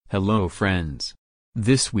Hello friends.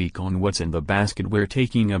 This week on What's in the Basket we're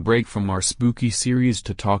taking a break from our spooky series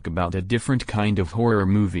to talk about a different kind of horror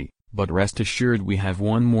movie, but rest assured we have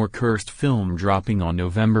one more cursed film dropping on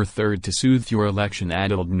November 3rd to soothe your election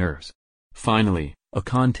adult nerves. Finally, a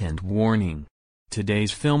content warning.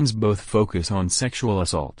 Today's films both focus on sexual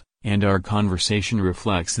assault, and our conversation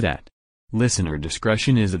reflects that. Listener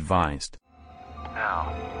discretion is advised.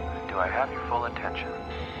 Now, do I have your full attention?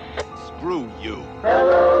 Screw you.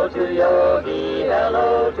 Hello to Yogi,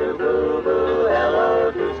 hello to Boo Boo,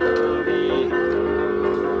 hello to Scooby-Doo.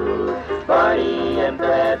 Barney and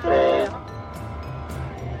Bradley.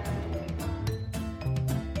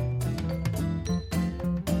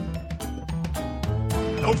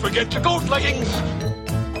 Don't forget your goat leggings.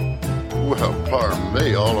 Well, pardon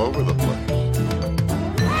me, all over the place.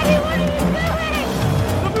 Eddie, what are you doing?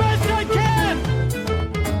 The best I can!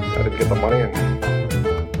 I didn't get the money and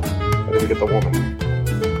I didn't get the woman.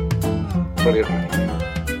 What is it?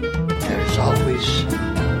 There's always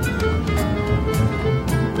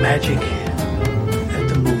magic at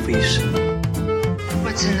the movies.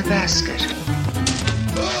 What's in the basket?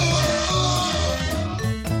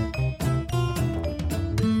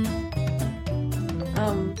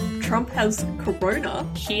 Trump has corona.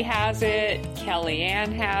 He has it.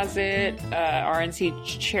 Kellyanne has it. RNC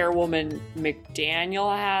Chairwoman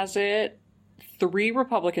McDaniel has it. 3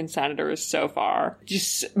 Republican senators so far.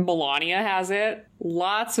 Just Melania has it.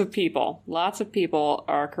 Lots of people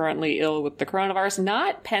are currently ill with the coronavirus.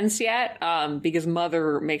 Not Pence yet, because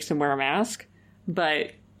mother makes him wear a mask,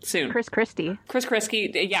 but soon. Chris Christie,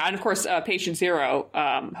 yeah, and of course, Patient Zero,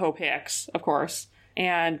 Hope Hicks, of course.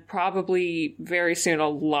 And probably very soon a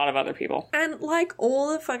lot of other people. And like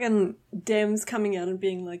all the fucking Dems coming out and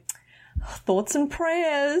being like, thoughts and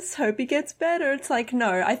prayers, hope he gets better. It's like,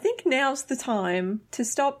 no, I think now's the time to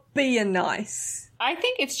stop being nice. I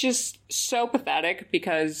think it's just so pathetic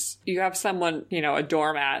because you have someone, a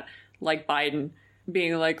doormat like Biden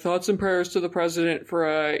being like, thoughts and prayers to the president for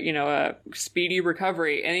a speedy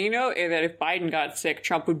recovery. And that if Biden got sick,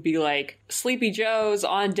 Trump would be like, Sleepy Joe's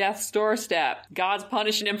on death's doorstep. God's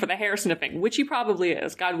punishing him for the hair sniffing, which he probably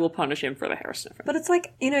is. God will punish him for the hair sniffing. But it's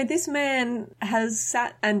like, this man has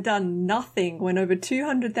sat and done nothing when over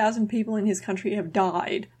 200,000 people in his country have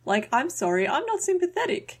died. Like, I'm sorry, I'm not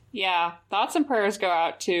sympathetic. Yeah, thoughts and prayers go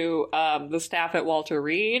out to the staff at Walter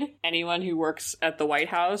Reed, anyone who works at the White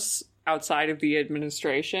House outside of the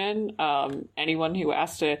administration, anyone who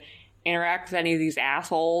has to interact with any of these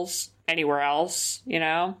assholes anywhere else,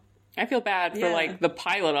 I feel bad for, the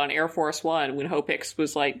pilot on Air Force One when Hope Hicks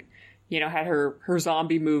was, had her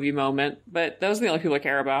zombie movie moment. But those are the only people I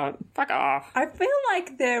care about. Fuck off. I feel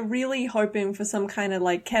like they're really hoping for some kind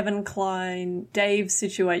of, Kevin Kline, Dave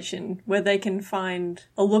situation where they can find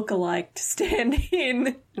a lookalike to stand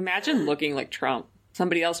in. Imagine looking like Trump.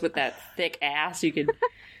 Somebody else with that thick ass you could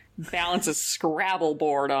balance a Scrabble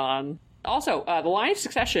board on. Also, the line of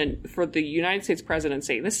succession for the United States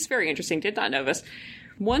presidency. This is very interesting. Did not know this.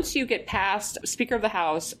 Once you get past Speaker of the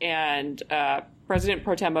House and President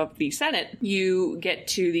Pro Tem of the Senate, you get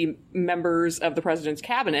to the members of the president's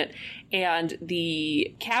cabinet, and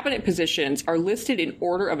the cabinet positions are listed in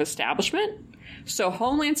order of establishment. So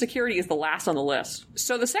Homeland Security is the last on the list.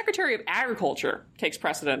 So the Secretary of Agriculture takes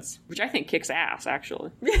precedence, which I think kicks ass,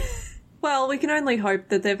 actually. Well, we can only hope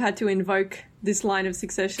that they've had to invoke this line of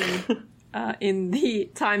succession in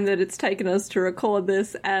the time that it's taken us to record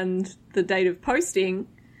this and the date of posting.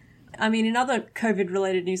 I mean, in other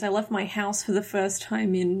COVID-related news, I left my house for the first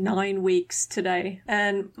time in 9 weeks today,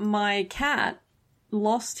 and my cat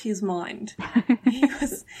lost his mind. He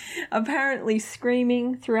was apparently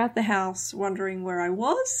screaming throughout the house, wondering where I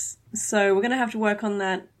was. So we're going to have to work on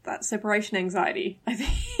that separation anxiety, I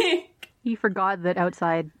think. He forgot that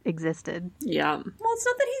outside existed. Yeah. Well, it's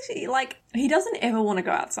not that he doesn't ever want to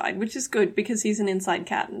go outside, which is good because he's an inside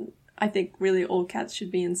cat, and I think really all cats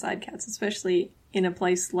should be inside cats, especially in a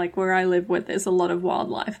place like where I live where there's a lot of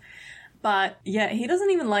wildlife. But yeah, he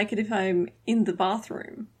doesn't even like it if I'm in the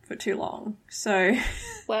bathroom for too long. So.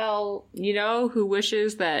 Well, who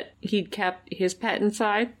wishes that he'd kept his pet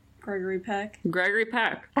inside? Gregory Peck. Gregory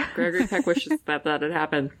Peck wishes that had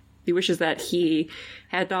happened. He wishes that he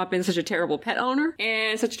had not been such a terrible pet owner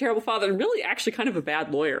and such a terrible father and really actually kind of a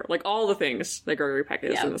bad lawyer. Like all the things that Gregory Peck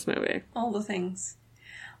is in this movie. All the things.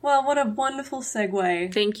 Well, what a wonderful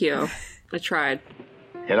segue. Thank you. I tried.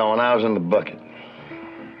 When I was in the bucket,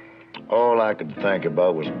 all I could think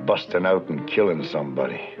about was busting out and killing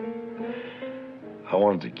somebody. I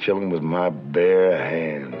wanted to kill him with my bare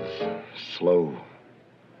hands, slow.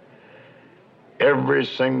 Every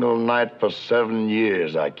single night for 7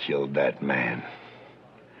 years, I killed that man.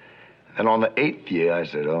 And on the 8th year, I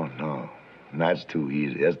said, oh, no, that's too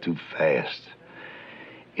easy. That's too fast.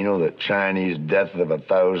 You know the Chinese death of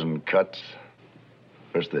 1,000 cuts?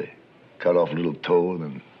 First they cut off a little toe,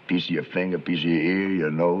 then a piece of your finger, a piece of your ear,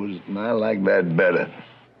 your nose. And I like that better.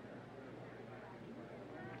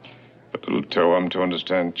 But little toe, I'm to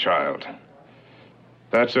understand child.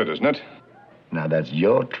 That's it, isn't it? Now, that's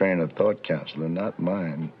your train of thought, Counselor, not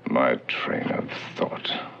mine. My train of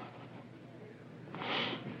thought.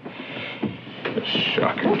 A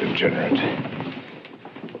shocking degenerate.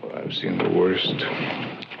 Well, I've seen the worst.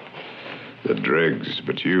 The dregs,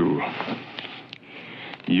 but you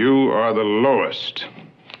are the lowest.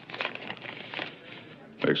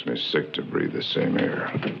 Makes me sick to breathe the same air.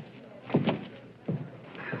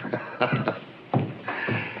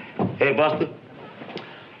 Hey, Buster.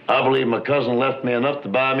 I believe my cousin left me enough to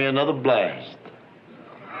buy me another blast.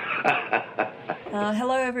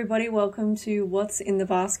 Hello, everybody. Welcome to What's in the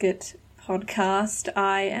Basket podcast.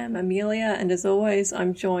 I am Amelia, and as always,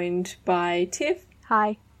 I'm joined by Tiff.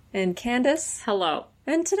 Hi. And Candace. Hello.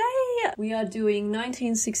 And today we are doing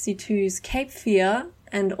 1962's Cape Fear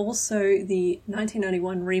and also the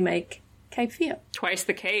 1991 remake, Cape Fear. Twice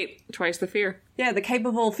the Cape, twice the fear. Yeah, the Cape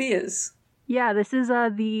of all fears. Yeah, this is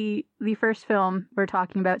the first film we're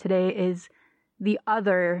talking about today is the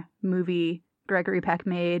other movie Gregory Peck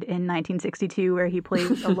made in 1962 where he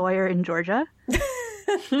plays a lawyer in Georgia.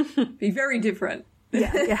 Be very different.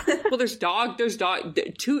 Yeah. Well,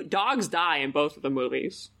 two dogs die in both of the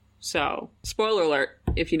movies. So, spoiler alert,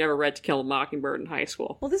 if you never read To Kill a Mockingbird in high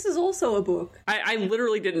school. Well, this is also a book. I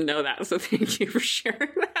literally didn't know that, so thank you for sharing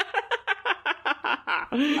that.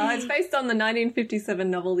 It's based on the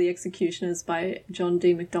 1957 novel The Executioners by John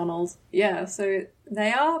D. MacDonald. Yeah, so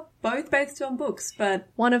they are both based on books, but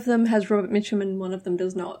one of them has Robert Mitchum and one of them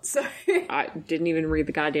does not. So I didn't even read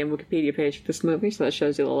the goddamn Wikipedia page for this movie, so that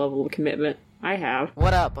shows you the level of commitment I have.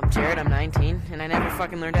 What up? I'm Jared, I'm 19, and I never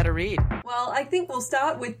fucking learned how to read. Well, I think we'll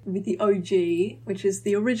start with the OG, which is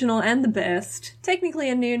the original and the best. Technically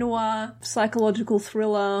a neo-noir psychological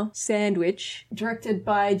thriller sandwich, directed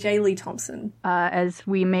by J. Lee Thompson. As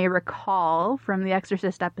we may recall from the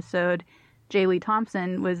Exorcist episode, J. Lee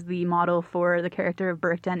Thompson was the model for the character of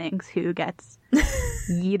Burke Dennings, who gets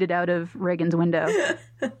yeeted out of Reagan's window.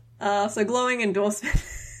 So glowing endorsement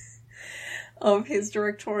of his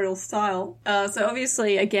directorial style. So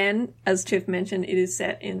obviously, again, as Tiff mentioned, it is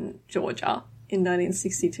set in Georgia in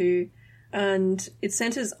 1962. And it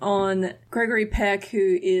centers on Gregory Peck,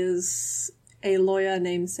 who is a lawyer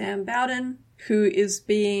named Sam Bowden, who is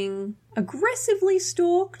being aggressively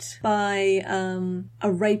stalked by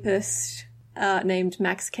a rapist named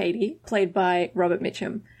Max Cady, played by Robert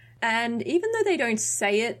Mitchum. And even though they don't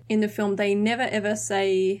say it in the film, they never ever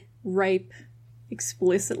say rape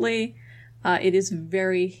explicitly. It is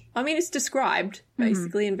it's described,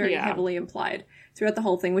 basically, and very heavily implied throughout the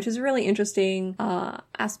whole thing, which is a really interesting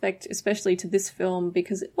aspect, especially to this film,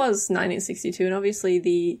 because it was 1962, and obviously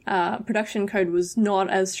the production code was not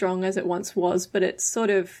as strong as it once was, but it's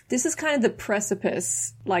this is kind of the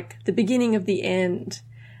precipice, like the beginning of the end,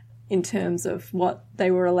 in terms of what they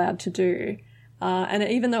were allowed to do. And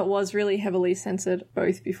even though it was really heavily censored,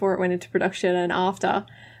 both before it went into production and after,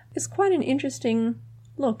 it's quite an interesting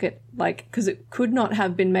look at, because it could not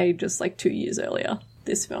have been made just 2 years earlier,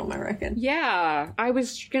 this film, I reckon. Yeah, I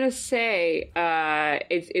was gonna say,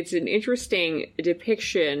 it's an interesting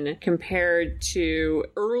depiction compared to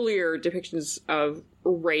earlier depictions of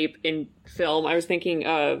rape in film. I was thinking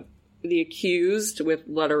of The Accused with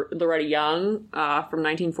Loretta Young from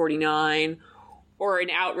 1949, or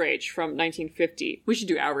an Outrage from 1950. We should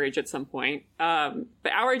do Outrage at some point.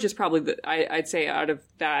 But Outrage is probably, I'd say, out of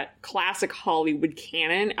that classic Hollywood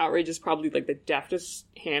canon, Outrage is probably the deftest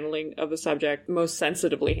handling of the subject, most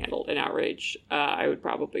sensitively handled in Outrage, I would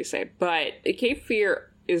probably say. But Cape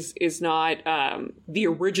Fear is not the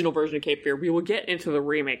original version of Cape Fear. We will get into the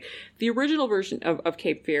remake. The original version of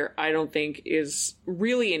Cape Fear, I don't think, is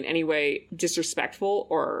really in any way disrespectful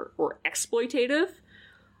or exploitative.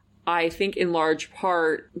 I think in large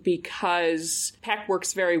part because Peck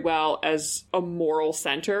works very well as a moral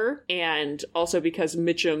center, and also because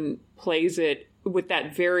Mitchum plays it with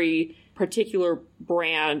that very particular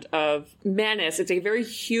brand of menace. It's a very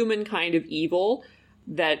human kind of evil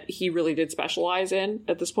that he really did specialize in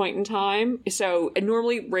at this point in time. So, and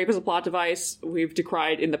normally rape is a plot device we've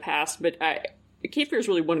decried in the past, but Cape Fear is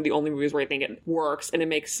really one of the only movies where I think it works and it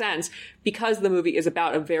makes sense because the movie is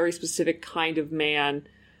about a very specific kind of man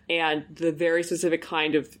and the very specific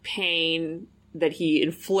kind of pain that he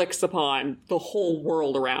inflicts upon the whole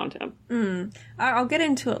world around him. I'll get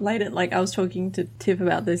into it later. I was talking to Tiff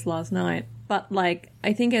about this last night. but like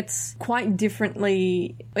I think it's quite different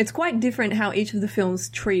how each of the films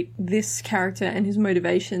treat this character and his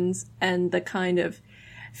motivations and the kind of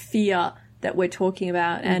fear that we're talking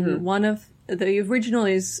about. And one of the original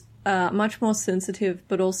is much more sensitive,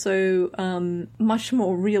 but also much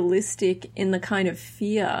more realistic in the kind of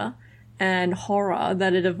fear and horror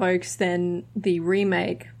that it evokes than the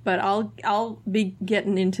remake. But I'll be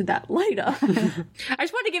getting into that later. I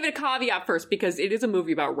just want to give it a caveat first because it is a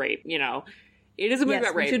movie about rape, you know. It is a movie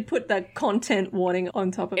about rape. We should put the content warning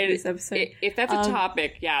on top of this episode. If that's a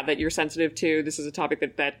topic, that you're sensitive to, this is a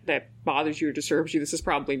topic that bothers you or disturbs you, this is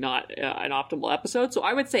probably not an optimal episode. So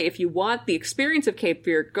I would say if you want the experience of Cape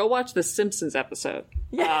Fear, go watch the Simpsons episode,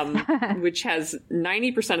 which has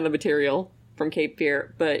 90% of the material from Cape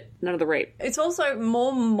Fear, but none of the rape. It's also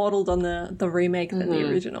more modeled on the remake than the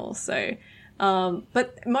original. So,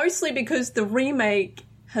 but mostly because the remake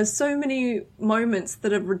has so many moments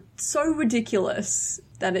that are so ridiculous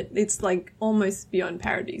that it's like almost beyond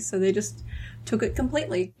parody. So they just took it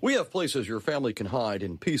completely. We have places your family can hide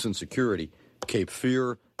in peace and security. Cape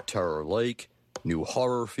Fear, Terror Lake, New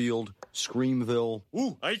Horrorfield, Screamville.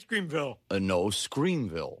 Ooh, Ice Creamville. No,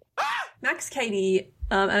 Screamville. Max Cady,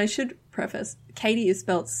 and I should preface, Cady is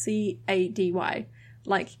spelled C-A-D-Y,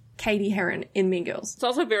 like Katie Heron in Mean Girls. It's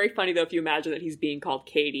also very funny, though, if you imagine that he's being called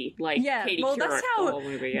Katie. Like, Katie well, Couric, that's how the whole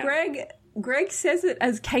movie, Greg says it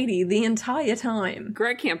as Katie the entire time.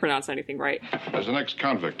 Greg can't pronounce anything right. There's an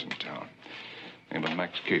ex-convict in town named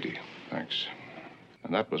Max Cady. Thanks.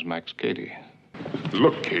 And that was Max Cady.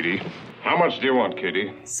 Look, Katie. How much do you want,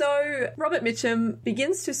 Katie? So, Robert Mitchum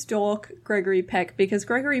begins to stalk Gregory Peck because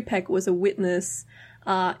Gregory Peck was a witness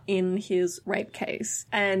in his rape case.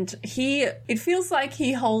 And it feels like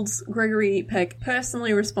he holds Gregory Peck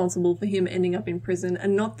personally responsible for him ending up in prison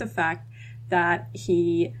and not the fact that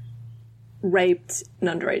he raped an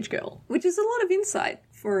underage girl, which is a lot of insight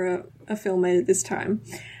for a film made at this time.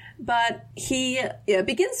 But he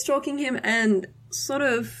begins stalking him and sort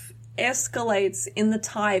of escalates in the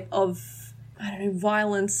type of,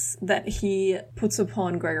 violence that he puts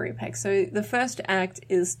upon Gregory Peck. So the first act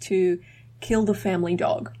is to kill the family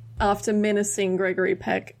dog after menacing Gregory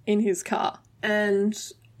Peck in his car. And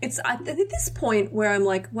it's at this point where I'm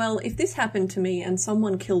like, well, if this happened to me and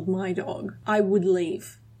someone killed my dog, I would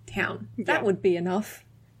leave town. That would be enough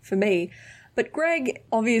for me. But Greg,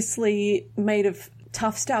 obviously made of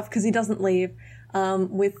tough stuff because he doesn't leave,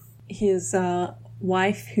 with his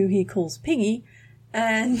wife, who he calls Piggy,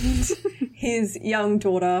 and his young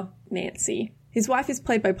daughter, Nancy. His wife is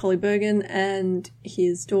played by Polly Bergen, and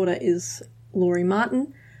his daughter is Laurie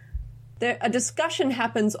Martin. A discussion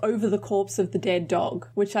happens over the corpse of the dead dog,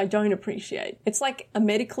 which I don't appreciate. It's like a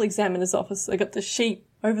medical examiner's office. They got the sheet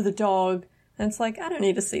over the dog, and it's like, I don't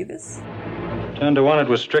need to see this. 10 to 1 it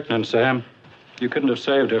was strychnine, Sam. You couldn't have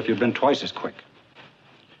saved her if you'd been twice as quick.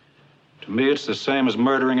 To me, it's the same as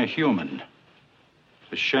murdering a human.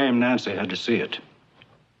 It's a shame Nancy had to see it.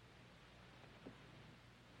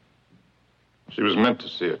 She was meant to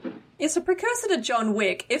see it. It's a precursor to John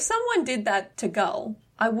Wick. If someone did that to Gull,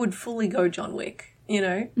 I would fully go John Wick, you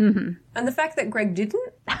know? Mm-hmm. And the fact that Greg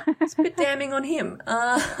didn't, it's a bit damning on him.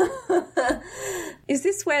 Is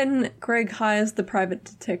this when Greg hires the private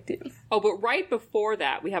detective? Oh, but right before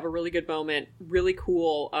that, we have a really good moment, really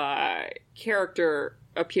cool character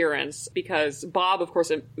appearance, because Bob, of course,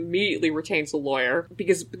 immediately retains the lawyer,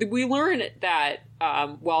 because we learn that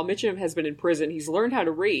while Mitchum has been in prison, he's learned how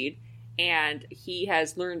to read. And he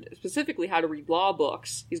has learned specifically how to read law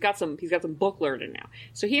books. He's got some book learning now.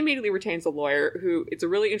 So he immediately retains a lawyer who, it's a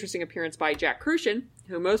really interesting appearance by Jack Crucian,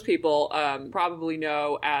 who most people probably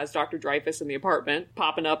know as Dr. Dreyfus in The Apartment,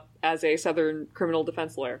 popping up as a Southern criminal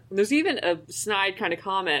defense lawyer. And there's even a snide kind of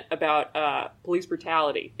comment about police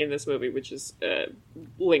brutality in this movie, which is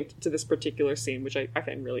linked to this particular scene, which I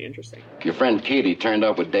find really interesting. Your friend Katie turned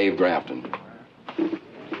up with Dave Grafton.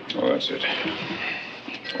 Oh, that's it.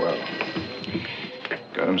 Well,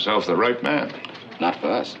 got himself the right man. Not for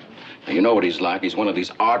us. Now, you know what he's like. He's one of these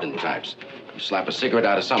ardent types. You slap a cigarette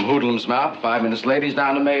out of some hoodlum's mouth, 5 minutes later, he's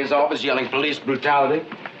down to May's office yelling police brutality,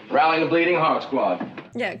 rallying the Bleeding Heart Squad.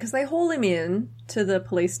 Yeah, because they haul him in to the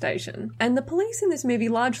police station. And the police in this movie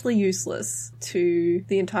largely useless to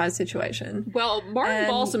the entire situation. Well, Martin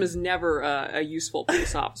Balsam is never a useful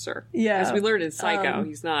police officer. Yeah. As we learned in Psycho,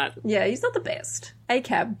 he's not. Yeah, he's not the best.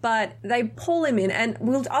 ACAB, but they pull him in, and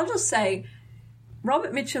I'll just say,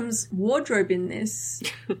 Robert Mitchum's wardrobe in this,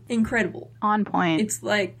 incredible. On point. It's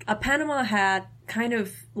like a Panama hat, kind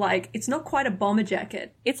of like, it's not quite a bomber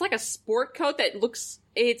jacket. It's like a sport coat that looks,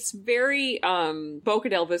 it's very Boca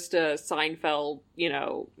del Vista, Seinfeld, you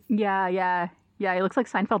know. Yeah. Yeah, he looks like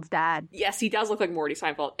Seinfeld's dad. Yes, he does look like Morty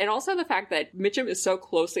Seinfeld. And also the fact that Mitchum is so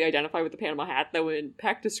closely identified with the Panama hat that when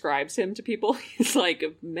Peck describes him to people, he's like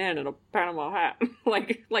a man in a Panama hat.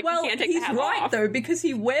 like well, he can't take the hat right, off. Though, because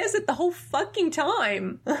he wears it the whole fucking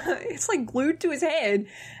time. It's like glued to his head.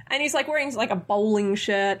 And he's like wearing like a bowling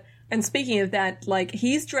shirt. And speaking of that, like,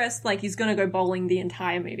 he's dressed like he's gonna go bowling the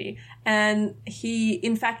entire movie. And he,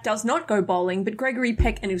 in fact, does not go bowling, but Gregory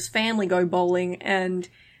Peck and his family go bowling, and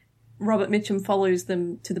Robert Mitchum follows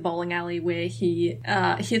them to the bowling alley where he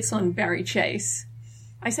hits on Barry Chase.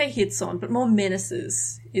 I say hits on, but more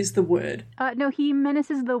menaces is the word. No, he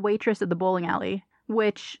menaces the waitress at the bowling alley,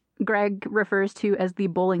 which Greg refers to as the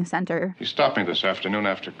bowling center. He stopped me this afternoon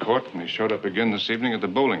after court, and he showed up again this evening at the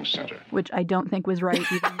bowling center. Which I don't think was right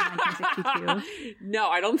even in 1962. No,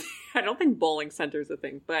 I don't think bowling center's a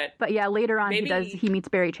thing, but yeah, later on he meets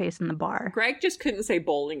Barry Chase in the bar. Greg just couldn't say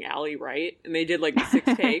bowling alley right, and they did like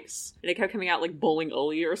 6 takes, and it kept coming out like bowling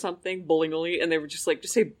alley or something, bowling alley, and they were just like,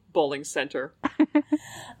 just say bowling center.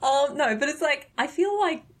 No, but it's like, I feel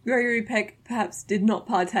like Gregory Peck perhaps did not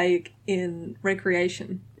partake in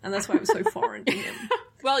recreation, and that's why it was so foreign to him.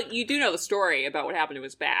 Well, you do know the story about what happened to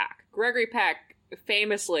his back. Gregory Peck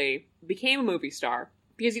famously became a movie star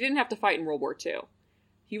because he didn't have to fight in World War II.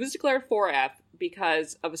 He was declared 4F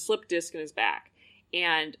because of a slipped disc in his back.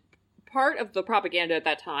 And part of the propaganda at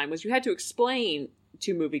that time was you had to explain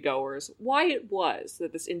to moviegoers why it was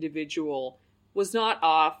that this individual was not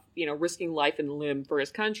off, risking life and limb for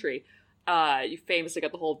his country. You famously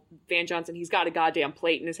got the whole Van Johnson, he's got a goddamn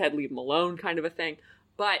plate in his head, leave him alone kind of a thing.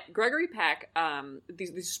 But Gregory Peck,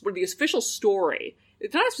 this were the official story.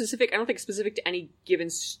 It's not specific, I don't think specific to any given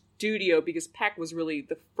studio, because Peck was really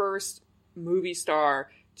the first movie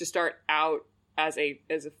star to start out as a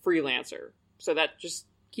freelancer. So that, just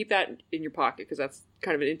keep that in your pocket, because that's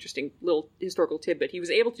kind of an interesting little historical tidbit. He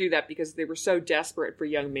was able to do that because they were so desperate for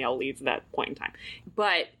young male leads at that point in time.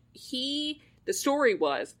 But the story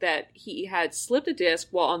was that he had slipped a disc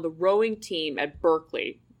while on the rowing team at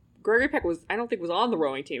Berkeley. Gregory Peck I don't think was on the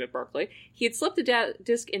rowing team at Berkeley. He had slipped a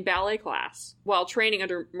disc in ballet class while training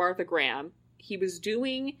under Martha Graham. He was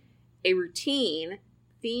doing a routine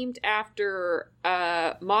themed after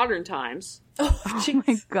modern times. Oh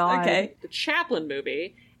my God. Okay. The Chaplin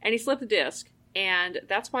movie. And he slipped the disc. And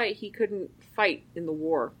that's why he couldn't fight in the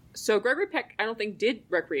war. So Gregory Peck, I don't think, did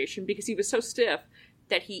recreation because he was so stiff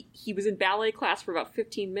that he was in ballet class for about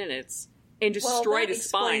 15 minutes and destroyed his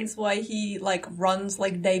spine. That explains why he, runs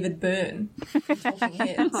like David Byrne in Talking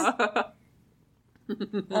Heads.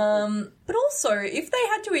 But also, if they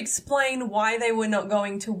had to explain why they were not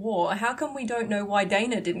going to war, how come we don't know why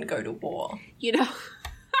Dana didn't go to war?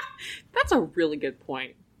 That's a really good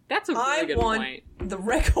point. That's a really good point. I want the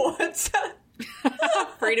records.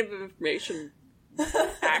 Freedom of Information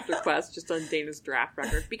actor quest just on Dana's draft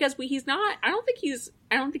record, because he's not. I don't think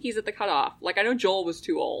he's at the cutoff. Like, I know Joel was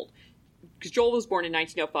too old because Joel was born in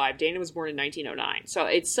 1905. Dana was born in 1909. So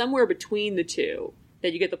it's somewhere between the two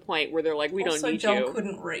that you get the point where they're like, we don't need Joel you. Joel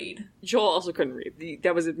couldn't read. Joel also couldn't read.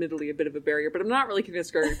 That was admittedly a bit of a barrier, but I'm not really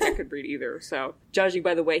convinced Gregory Peck could read either. So, judging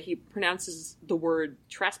by the way he pronounces the word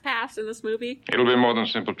trespass in this movie. It'll be more than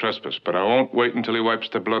simple trespass, but I won't wait until he wipes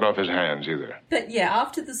the blood off his hands either. But yeah,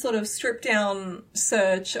 after the sort of stripped-down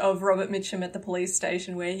search of Robert Mitchum at the police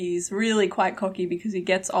station, where he's really quite cocky because he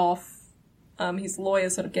gets off, his lawyer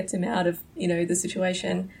sort of gets him out of, the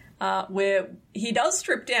situation, where he does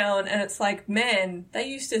strip down, and it's like, man, they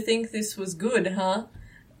used to think this was good, huh?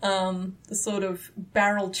 The sort of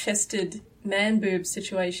barrel-chested man-boob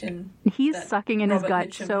situation. He's sucking in Robert his gut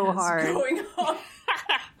Mitchum so has hard. Going on.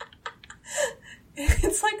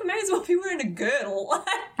 It's like, may as well be wearing a girdle.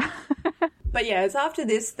 But yeah, it's after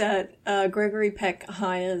this that Gregory Peck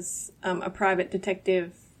hires a private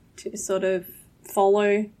detective to sort of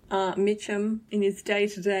follow Mitchum in his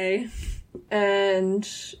day-to-day. And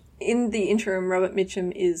in the interim, Robert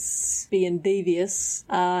Mitchum is being devious,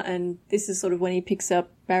 and this is sort of when he picks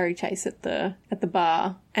up Barry Chase at the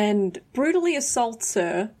bar and brutally assaults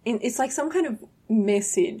her. It's like some kind of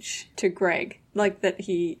message to Greg, like that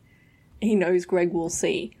he knows Greg will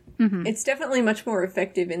see. Mm-hmm. It's definitely much more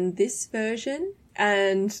effective in this version,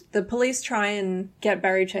 and the police try and get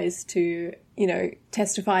Barry Chase to,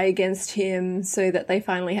 testify against him so that they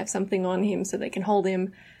finally have something on him so they can hold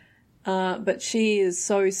him. But she is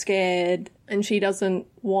so scared and she doesn't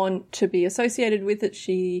want to be associated with it.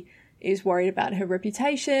 She is worried about her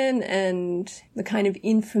reputation and the kind of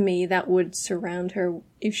infamy that would surround her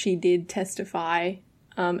if she did testify.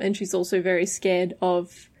 And she's also very scared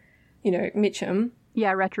of, Mitchum.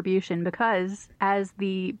 Yeah, retribution, because as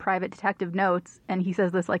the private detective notes, and he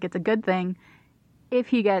says this like it's a good thing, if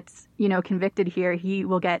he gets, convicted here, he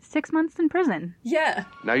will get 6 months in prison. Yeah.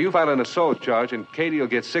 Now, you filed an assault charge, and Katie will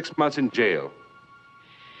get 6 months in jail.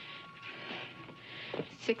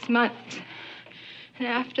 6 months. And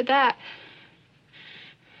after that,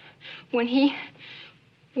 when he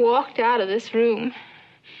walked out of this room,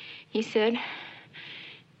 he said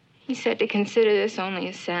to consider this only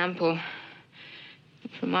a sample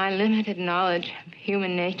for my limited knowledge of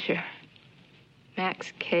human nature.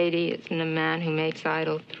 Max Cady isn't a man who makes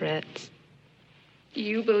idle threats. Do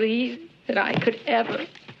you believe that I could ever,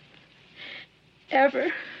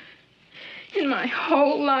 in my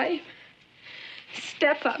whole life,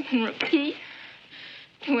 step up and repeat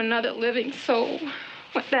to another living soul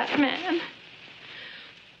what that man,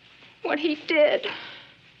 what he did?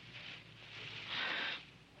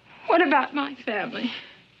 What about my family?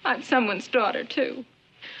 I'm someone's daughter, too.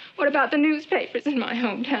 What about the newspapers in my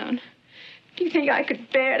hometown? Do you think I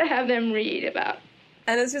could bear to have them read about?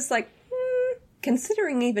 And it's just like,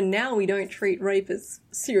 considering even now we don't treat rape as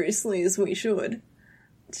seriously as we should,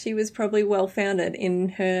 she was probably well-founded in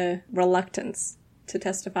her reluctance to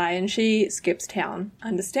testify, and she skips town,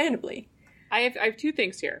 understandably. I have 2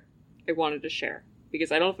 things here I wanted to share,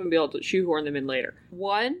 because I don't know if I'm going to be able to shoehorn them in later.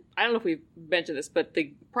 One, I don't know if we've mentioned this, but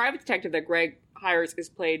the private detective that Greg hires is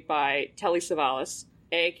played by Telly Savalas,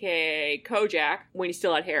 a.k.a. Kojak, when he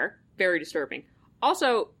still had hair. Very disturbing.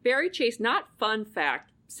 Also, Barry Chase, not fun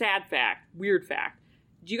fact, sad fact, weird fact.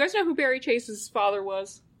 Do you guys know who Barry Chase's father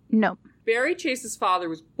was? No. Barry Chase's father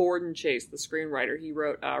was Borden Chase, the screenwriter. He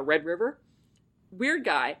wrote Red River. Weird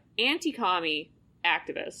guy, anti-commie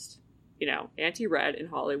activist. Anti-red in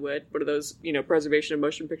Hollywood. One of those, preservation of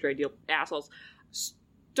motion picture ideal assholes.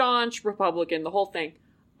 Staunch Republican, the whole thing.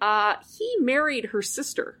 He married her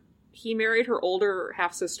sister. He married her older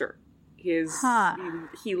half-sister. He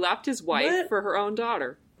left his wife for her own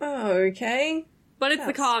daughter. Oh, okay. But it's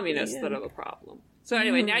the communists that are the problem. So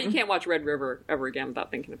anyway, now you can't watch Red River ever again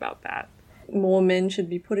without thinking about that. More men should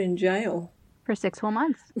be put in jail. For 6 whole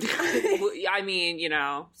months. I mean,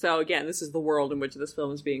 so again, this is the world in which this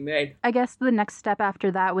film is being made. I guess the next step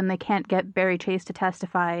after that, when they can't get Barry Chase to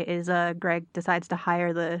testify, is Greg decides to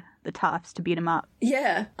hire the toughs to beat him up.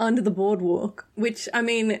 Yeah, under the boardwalk. Which, I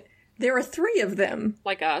mean, there are 3 of them.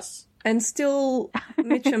 Like us. And still,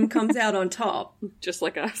 Mitchum comes out on top. Just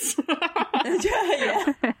like us.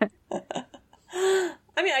 Yeah.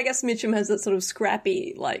 I mean, I guess Mitchum has that sort of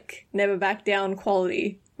scrappy, never back down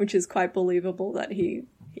quality, which is quite believable that he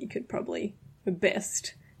could probably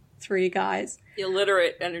best 3 guys.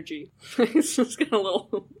 Illiterate energy. It's just got a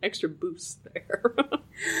little extra boost there.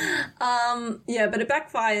 Yeah, but it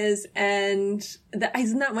backfires, and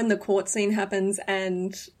isn't that when the court scene happens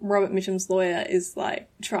and Robert Mitchum's lawyer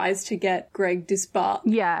tries to get Greg disbarred?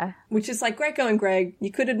 Yeah. Which is great going, Greg.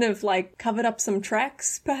 You couldn't have, covered up some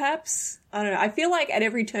tracks, perhaps? I don't know. I feel like at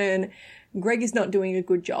every turn, Greg is not doing a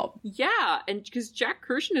good job. Yeah, and because Jack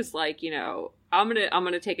Kirshen is I'm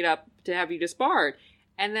gonna take it up to have you disbarred.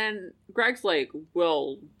 And then Greg's like,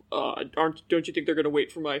 well, don't you think they're going to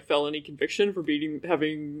wait for my felony conviction for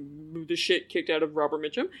having the shit kicked out of Robert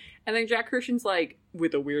Mitchum? And then Jack Kirshen's like,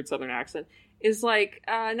 with a weird southern accent, is like,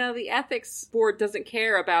 no, the ethics board doesn't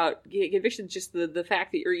care about convictions, just the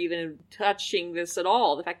fact that you're even touching this at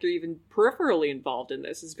all. The fact you're even peripherally involved in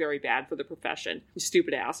this is very bad for the profession. You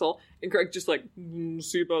stupid asshole. And Greg just like,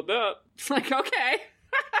 see about that. It's like, okay.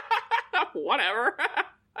 Whatever.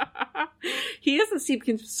 He doesn't seem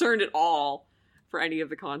concerned at all for any of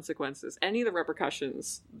the consequences, any of the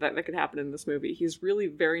repercussions that could happen in this movie. He's really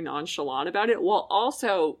very nonchalant about it, while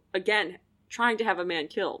also, again, trying to have a man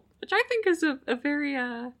killed, which I think is a very,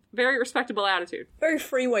 very respectable attitude. Very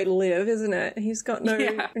free way to live, isn't it? He's got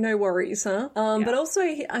no worries, huh? But also,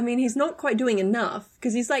 he's not quite doing enough,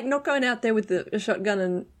 because he's, not going out there with a shotgun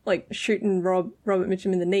and, shooting Robert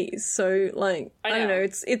Mitchum in the knees. So, I don't know,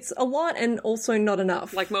 it's a lot and also not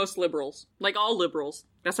enough. Like most liberals. Like all liberals.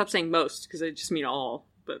 I stopped saying most, because I just mean all,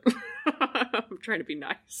 but I'm trying to be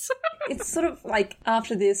nice. It's sort of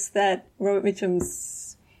after this that Robert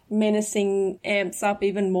Mitchum's menacing amps up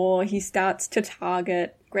even more. He starts to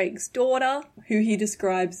target Greg's daughter, who he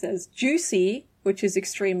describes as Juicy, which is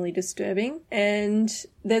extremely disturbing. And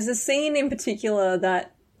there's a scene in particular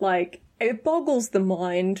that, it boggles the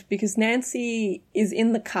mind, because Nancy is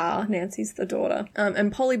in the car. Nancy's the daughter.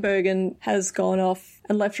 And Polly Bergen has gone off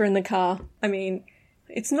and left her in the car. I mean,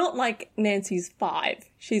 it's not like Nancy's 5.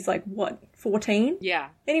 She's 14? Yeah.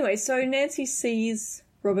 Anyway, so Nancy sees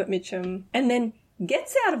Robert Mitchum and then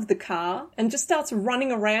gets out of the car and just starts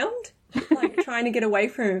running around, trying to get away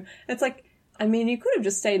from him. It's I mean, you could have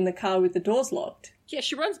just stayed in the car with the doors locked. Yeah,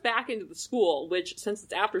 she runs back into the school, which, since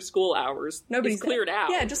it's after school hours, Nobody's is cleared out.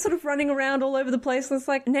 Yeah, just sort of running around all over the place. And it's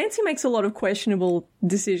like, Nancy makes a lot of questionable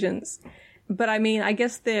decisions. But I mean, I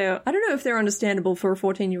guess I don't know if they're understandable for a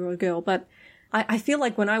 14-year-old girl, but I feel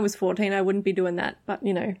like when I was 14, I wouldn't be doing that. But,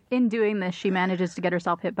 you know. In doing this, she manages to get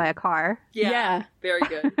herself hit by a car. Yeah. Very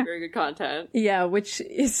good. Very good content. Yeah, which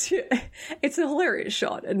is, it's a hilarious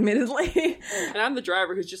shot, admittedly. And I'm the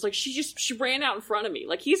driver who's just like, she ran out in front of me.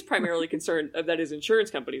 Like, he's primarily concerned that his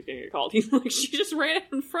insurance company is going to get called. He's like, she just ran out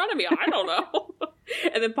in front of me. I don't know.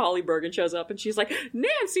 And then Polly Bergen shows up and she's like,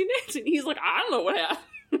 Nancy. And he's like, I don't know what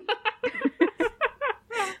happened.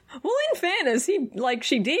 Well, in fairness,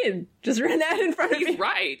 she did just ran out in front of me. He's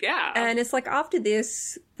right, yeah. And it's like after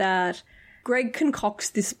this that Greg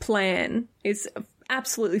concocts this plan. It's an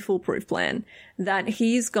absolutely foolproof plan that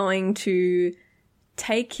he's going to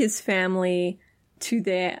take his family to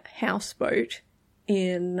their houseboat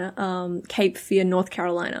in Cape Fear, North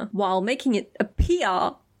Carolina, while making it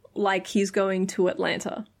appear like he's going to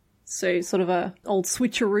Atlanta. So sort of a old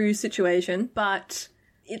switcheroo situation, but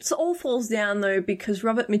it all falls down, though, because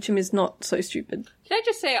Robert Mitchum is not so stupid. Can I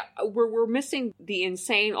just say, we're missing the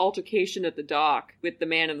insane altercation at the dock with the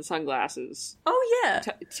man in the sunglasses. Oh, yeah.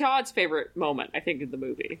 Todd's favorite moment, I think, in the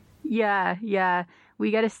movie. Yeah.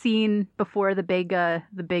 We get a scene before the big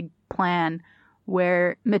plan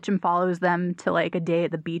where Mitchum follows them to, like, a day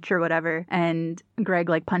at the beach or whatever, and Greg,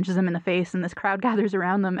 like, punches him in the face, and this crowd gathers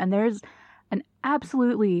around them, and there's an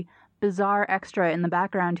absolutely bizarre extra in the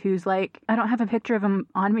background who's like, I don't have a picture of him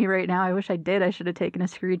on me right now. I wish I did. I should have taken a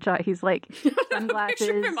screenshot. He's like, sunglasses.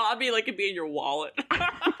 Picture of him on me, like, it'd be in your wallet.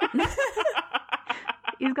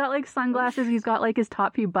 He's got, like, sunglasses. He's got, like, his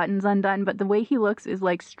top few buttons undone, but the way he looks is,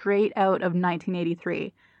 like, straight out of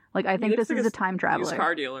 1983. Like, I think this is a time traveler. He's a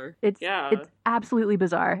car dealer. It's absolutely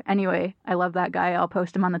bizarre. Anyway, I love that guy. I'll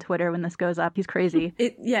post him on the Twitter when this goes up. He's crazy.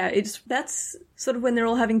 That's sort of when they're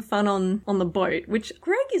all having fun on the boat, which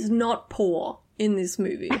Greg is not poor in this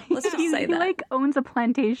movie. Let's just say that. He, like, owns a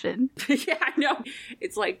plantation. Yeah, I know.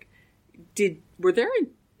 It's like, is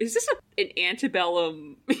this an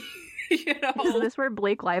antebellum, you know? Is this where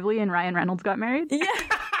Blake Lively and Ryan Reynolds got married? Yeah.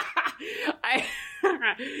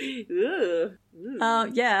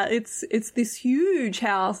 Yeah, it's this huge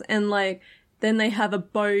house, and like then they have a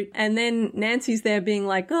boat, and then Nancy's there being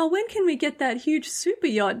like, oh, when can we get that huge super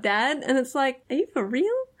yacht, Dad? And it's like, are you for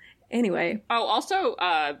real? Anyway. Oh, also,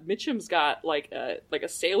 Mitchum's got like a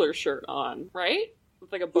sailor shirt on, right?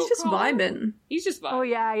 With like a boat. He's just vibing. He's just vibing. Oh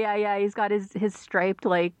yeah. He's got his striped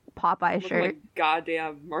like Popeye shirt. Like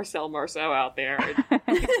goddamn Marcel Marceau out there.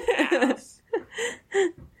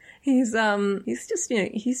 He's just, you know,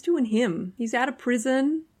 he's doing him. He's out of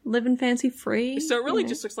prison, living fancy free. So it really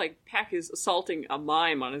just looks like Peck is assaulting a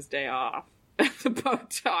mime on his day off at the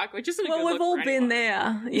boat dock, which isn't a good look. Well, we've all been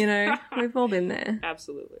there, you know. We've all been there.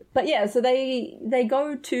 Absolutely. But yeah, so they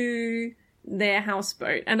go to their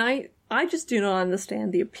houseboat, and I just do not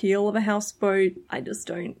understand the appeal of a houseboat. I just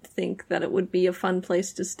don't think that it would be a fun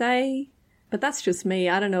place to stay. But that's just me.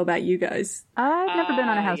 I don't know about you guys. I've never been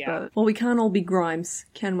on a houseboat. Yeah. Well, we can't all be Grimes,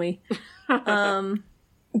 can we?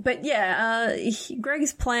 But yeah,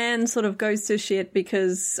 Greg's plan sort of goes to shit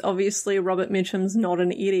because obviously Robert Mitchum's not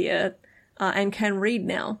an idiot and can read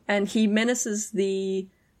now. And he menaces the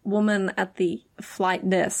woman at the flight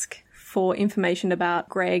desk for information about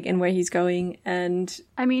Greg and where he's going. And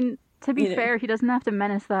I mean, to be fair, he doesn't have to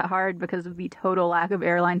menace that hard because of the total lack of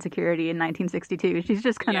airline security in 1962. She's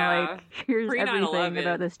just kind of like, here's everything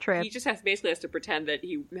about this trip. He just basically has to pretend that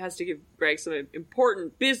he has to give Greg some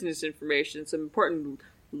important business information, some important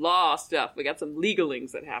law stuff. We got some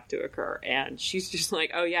legalings that have to occur. And she's just like,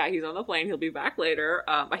 oh yeah, he's on the plane. He'll be back later.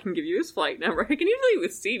 I can give you his flight number. I can even leave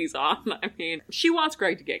the seat he's on. I mean, she wants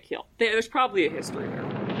Greg to get killed. There's probably a history there.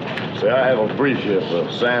 Say, I have a brief here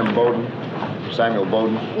for Samuel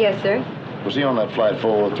Bowden. Yes, sir. Was he on that flight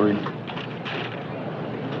 403?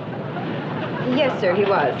 Yes, sir, he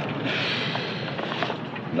was.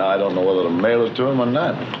 Now, I don't know whether to mail it to him or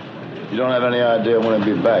not. You don't have any idea when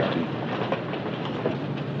he'll be back, do you?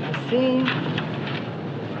 See,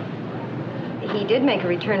 he did make a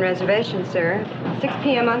return reservation, sir. 6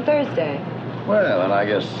 p.m. on Thursday. Well, and I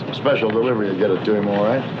guess special delivery will get it to him, all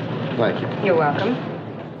right? Thank you. You're welcome.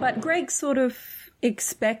 But Greg sort of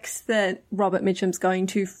expects that Robert Mitchum's going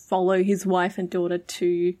to follow his wife and daughter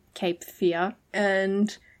to Cape Fear,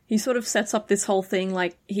 and he sort of sets up this whole thing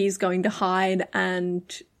like he's going to hide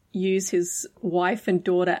and use his wife and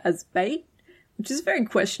daughter as bait, which is very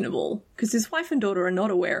questionable because his wife and daughter are not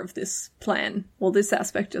aware of this plan, or this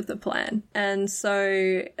aspect of the plan. And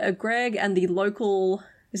so Greg and the local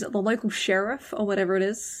is it the local sheriff or whatever it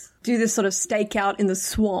is, do this sort of stakeout in the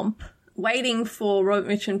swamp, waiting for Robert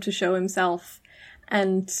Mitchum to show himself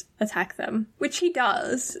and attack them, which he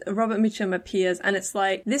does. Robert Mitchum appears, and it's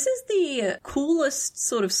like, this is the coolest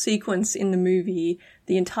sort of sequence in the movie.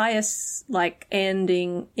 The entire, like,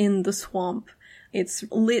 ending in the swamp. It's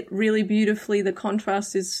lit really beautifully. The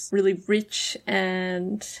contrast is really rich,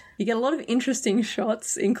 and you get a lot of interesting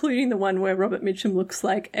shots, including the one where Robert Mitchum looks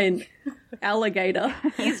like an alligator.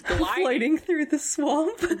 He's floating through the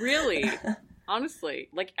swamp. Really? Honestly,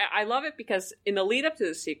 like, I love it because in the lead up to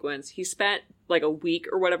this sequence, he spent like a week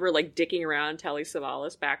or whatever, like dicking around Telly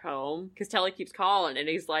Savalas back home, because Telly keeps calling and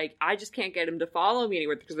he's like, I just can't get him to follow me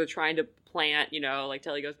anywhere because they're trying to plant, you know, like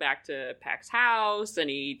Telly goes back to Peck's house and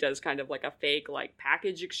he does kind of like a fake like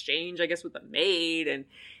package exchange, I guess, with the maid, and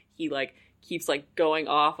he like keeps like going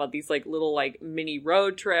off on these like little like mini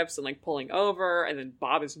road trips and like pulling over, and then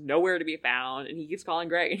Bob is nowhere to be found, and he keeps calling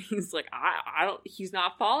Greg and he's like, I don't, he's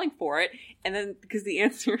not falling for it. And then because the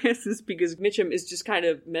answer is because Mitchum is just kind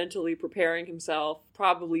of mentally preparing himself,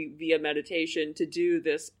 probably via meditation, to do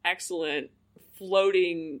this excellent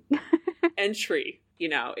floating entry. You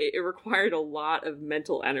know, it required a lot of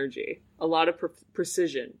mental energy, a lot of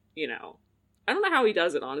precision, you know. I don't know how he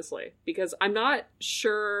does it, honestly, because I'm not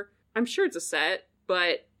sure. I'm sure it's a set,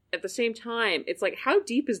 but at the same time, it's like, how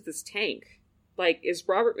deep is this tank? Like, is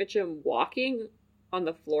Robert Mitchum walking on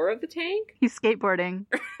the floor of the tank? He's skateboarding.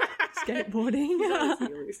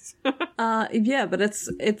 Yeah, but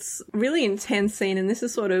it's really intense scene, and this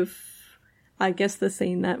is sort of, I guess, the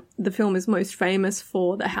scene that the film is most famous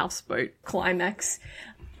for, the houseboat climax.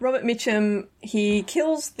 Robert Mitchum, he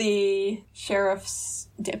kills the sheriff's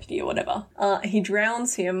deputy or whatever. He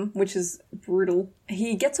drowns him, which is brutal.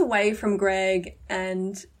 He gets away from Greg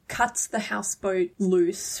and cuts the houseboat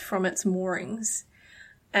loose from its moorings.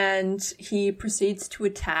 And he proceeds to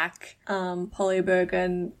attack Polly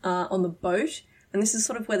Bergen on the boat. And this is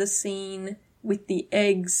sort of where the scene with the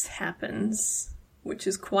eggs happens, which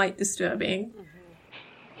is quite disturbing.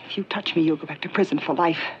 If you touch me, you'll go back to prison for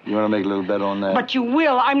life. You want to make a little bet on that? But you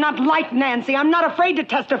will. I'm not like Nancy. I'm not afraid to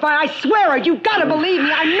testify. I swear it. You've got to believe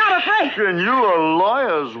me. I'm not afraid. And you're a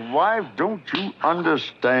lawyer's wife. Don't you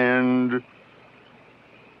understand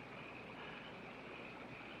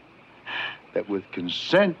that with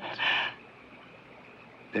consent,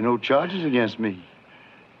 there are no charges against me?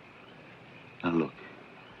 Now, look.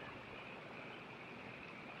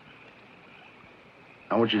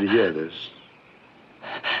 I want you to hear this.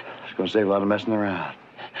 It's going to save a lot of messing around.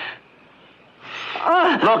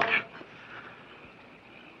 Look!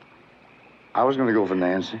 I was going to go for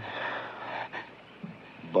Nancy.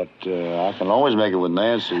 But I can always make it with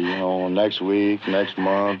Nancy, you know, next week, next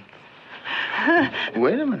month.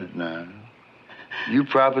 Wait a minute now. You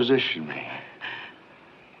proposition me.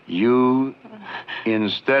 You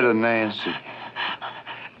instead of Nancy.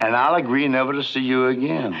 And I'll agree never to see you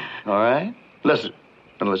again, all right? Listen,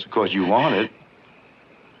 unless, of course, you want it.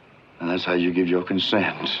 And that's how you give your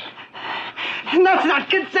consent. And that's not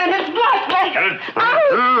consent, it's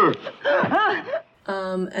blackmail.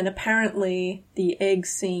 And apparently the egg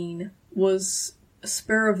scene was a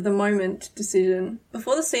spur-of-the-moment decision.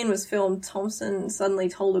 Before the scene was filmed, Thompson suddenly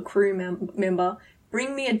told a crew member,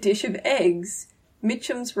 bring me a dish of eggs.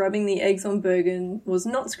 Mitchum's rubbing the eggs on Bergen was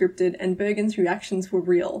not scripted, and Bergen's reactions were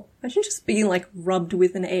real. Imagine just being, like, rubbed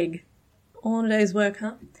with an egg. All in a day's work,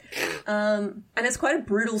 huh? And it's quite a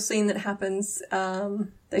brutal scene that happens.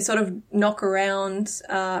 They sort of knock around.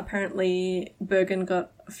 Apparently, Bergen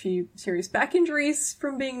got a few serious back injuries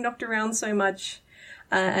from being knocked around so much.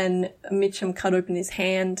 And Mitchum cut open his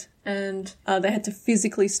hand, and they had to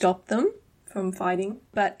physically stop them from fighting.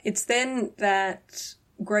 But it's then that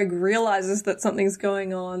Greg realizes that something's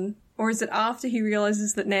going on. Or is it after he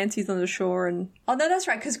realizes that Nancy's on the shore and... Oh, no, that's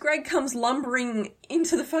right, because Greg comes lumbering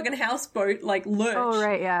into the fucking houseboat, like, lurch. Oh,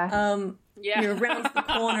 right, yeah. Yeah. You know, rounds the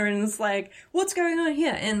corner and it's like, what's going on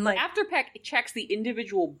here? And, like... After Peck checks the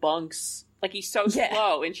individual bunks, like, he's so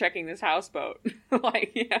slow in checking this houseboat.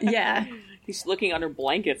 Like, yeah. He's looking under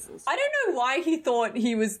blankets and stuff. I don't know why he thought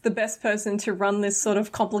he was the best person to run this sort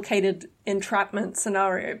of complicated entrapment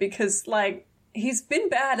scenario, because, like... He's been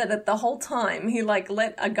bad at it the whole time. He, like,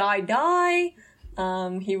 let a guy die.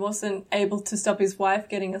 He wasn't able to stop his wife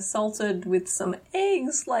getting assaulted with some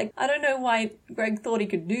eggs. Like, I don't know why Greg thought he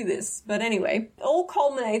could do this. But anyway, it all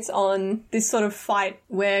culminates on this sort of fight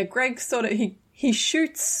where Greg sort of, he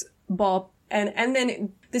shoots Bob. And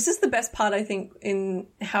then this is the best part, I think, in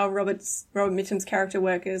how Robert Mitchum's character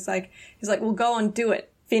work is. Like, he's like, well, go on, do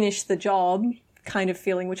it. Finish the job. Kind of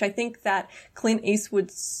feeling, which I think that Clint Eastwood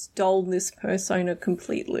stole this persona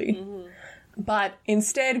completely. But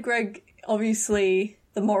instead, Greg, obviously,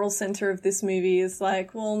 the moral center of this movie is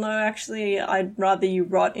like, well, no, actually, I'd rather you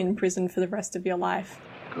rot in prison for the rest of your life.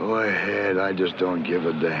 Go ahead, I just don't give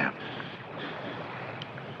a damn.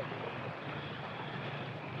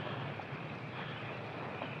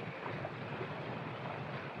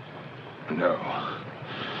 No.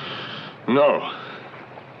 No.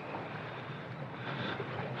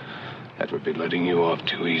 That would be letting you off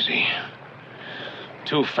too easy.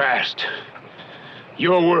 Too fast.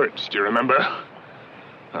 Your words, do you remember?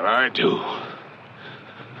 Well, I do.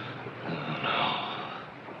 No.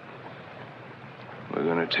 We're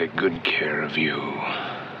gonna take good care of you.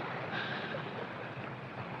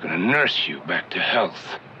 We're gonna nurse you back to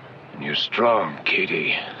health. And you're strong,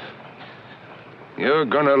 Katie. You're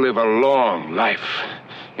gonna live a long life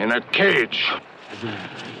in a cage.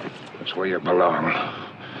 That's where you belong.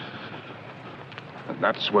 And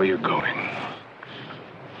that's where you're going.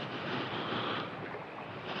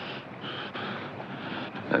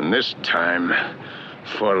 And this time,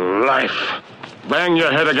 for life, bang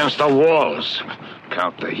your head against the walls.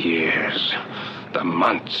 Count the years, the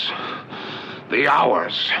months, the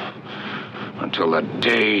hours, until the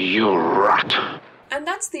day you rot. And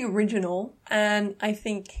that's the original, and I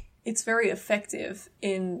think it's very effective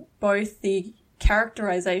in both the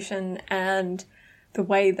characterization and the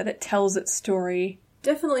way that it tells its story.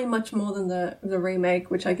 Definitely much more than the remake,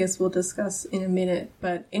 which I guess we'll discuss in a minute.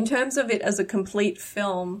 But in terms of it as a complete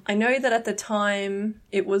film, I know that at the time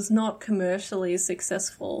it was not commercially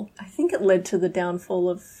successful. I think it led to the downfall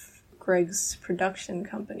of Greg's production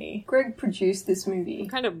company. Greg produced this movie.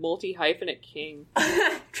 Kind of multi-hyphenate king.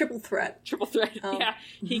 Triple threat. Triple threat, yeah.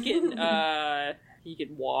 He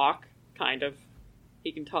can walk, kind of.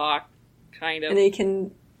 He can talk, kind of. And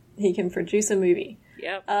he can produce a movie.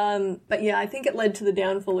 Yep. But yeah, I think it led to the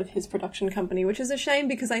downfall of his production company, which is a shame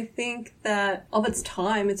because I think that of its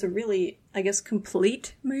time, it's a really, I guess,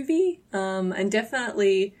 complete movie, and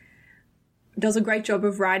definitely does a great job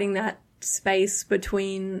of writing that space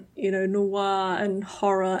between, noir and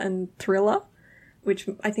horror and thriller, which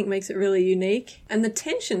I think makes it really unique. And the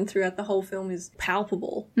tension throughout the whole film is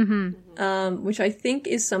palpable, which I think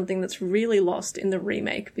is something that's really lost in the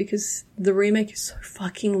remake because the remake is so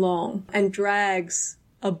fucking long and drags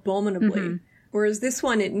abominably. Whereas this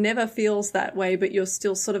one, it never feels that way, but you're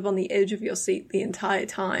still sort of on the edge of your seat the entire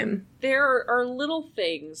time. There are little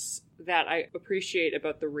things that I appreciate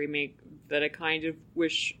about the remake that I kind of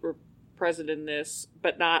wish were present in this,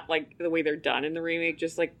 but not like the way they're done in the remake,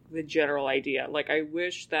 just like the general idea. Like I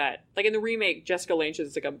wish that, like in the remake, Jessica Lange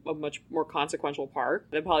is like a much more consequential part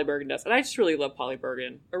than Polly Bergen does. And I just really love Polly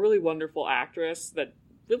Bergen, a really wonderful actress that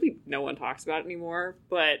really no one talks about anymore,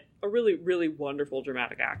 but a really, really wonderful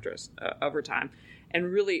dramatic actress of her time. And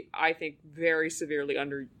really, I think, very severely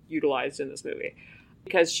underutilized in this movie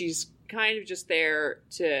because she's kind of just there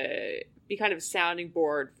to be kind of a sounding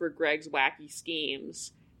board for Greg's wacky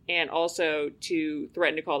schemes, and also to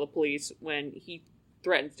threaten to call the police when he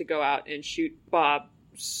threatens to go out and shoot Bob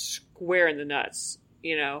square in the nuts,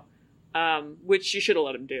 which she should have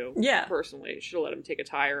let him do. Yeah. Personally. Should have let him take a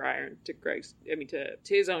tire iron to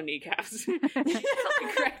his own kneecaps.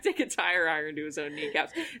 Greg take a tire iron to his own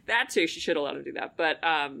kneecaps. That too, she should have let him do that. But,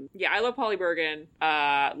 yeah, I love Polly Bergen.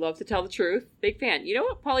 Love To Tell the Truth. Big fan. You know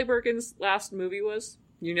what Polly Bergen's last movie was?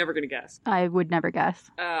 You're never going to guess. I would never guess.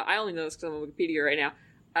 I only know this because I'm on Wikipedia right now.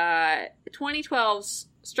 2012's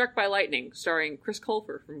Struck by Lightning, starring Chris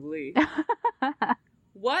Colfer from Glee.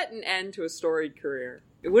 What an end to a storied career.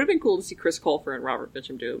 It would have been cool to see Chris Colfer and Robert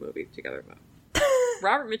Mitchum do a movie together, though.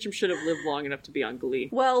 Robert Mitchum should have lived long enough to be on Glee.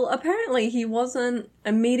 Well, apparently he wasn't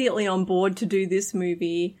immediately on board to do this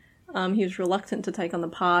movie. He was reluctant to take on the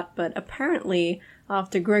part, but apparently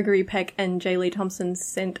after Gregory Peck and J. Lee Thompson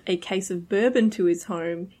sent a case of bourbon to his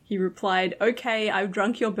home, he replied, "Okay, I've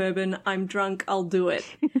drunk your bourbon. I'm drunk. I'll do it."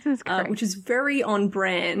 Which is very on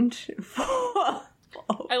brand for...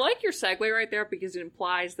 I like your segue right there because it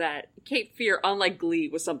implies that Cape Fear, unlike Glee,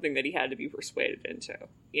 was something that he had to be persuaded into.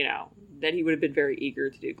 That he would have been very eager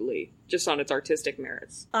to do Glee, just on its artistic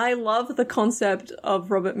merits. I love the concept of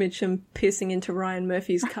Robert Mitchum pissing into Ryan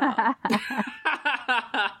Murphy's car.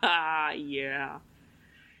 Yeah.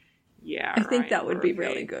 Yeah, I think that would be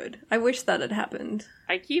really good. I wish that had happened.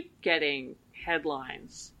 I keep getting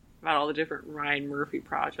headlines about all the different Ryan Murphy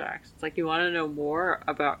projects. It's like, you want to know more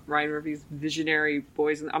about Ryan Murphy's visionary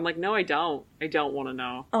boys? And I'm like, no, I don't. I don't want to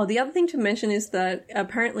know. Oh, the other thing to mention is that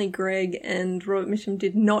apparently Greg and Robert Mitchum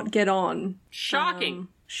did not get on. Shocking.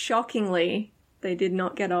 Shockingly, they did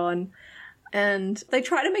not get on. And they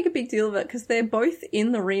try to make a big deal of it because they're both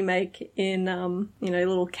in the remake in,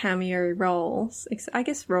 little cameo roles. I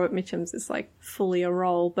guess Robert Mitchum's is like fully a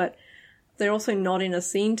role, but they're also not in a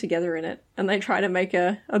scene together in it. And they try to make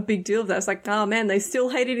a big deal of that. It's like, oh man, they still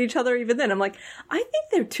hated each other even then. I'm like, I think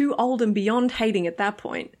they're too old and beyond hating at that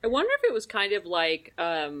point. I wonder if it was kind of like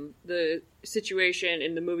the situation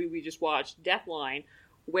in the movie we just watched, Deathline,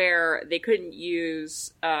 where they couldn't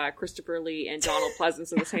use Christopher Lee and Donald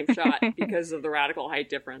Pleasance in the same shot because of the radical height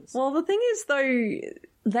difference. Well, the thing is, though,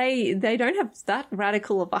 they don't have that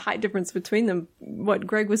radical of a height difference between them. What,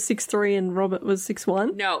 Greg was 6'3" and Robert was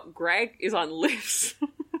 6'1"? No, Greg is on lifts.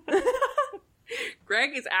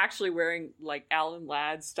 Greg is actually wearing, like, Alan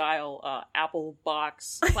Ladd-style Apple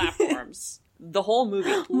box platforms. The whole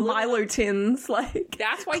movie. Milo tins, like,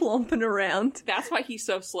 that's why clomping around. That's why he's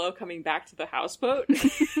so slow coming back to the houseboat.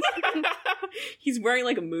 He's wearing,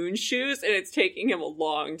 like, moon shoes, and it's taking him a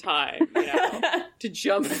long time, to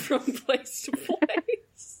jump from place to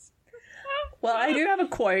place. Well, I do have a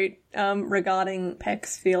quote regarding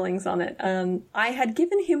Peck's feelings on it. I had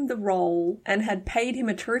given him the role and had paid him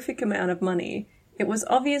a terrific amount of money. It was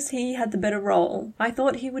obvious he had the better role. I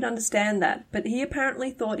thought he would understand that, but he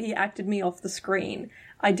apparently thought he acted me off the screen.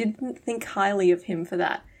 I didn't think highly of him for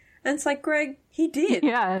that. And it's like, Greg, he did.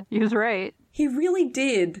 Yeah, he was right. He really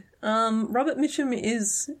did. Robert Mitchum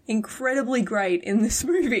is incredibly great in this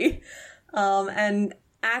movie. And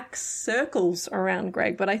acts circles around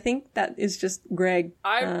Greg, but I think that is just Greg.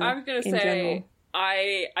 I'm going to say general.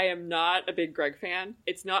 I am not a big Greg fan.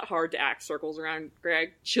 It's not hard to act circles around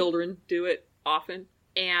Greg. Children do it often,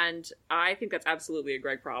 and I think that's absolutely a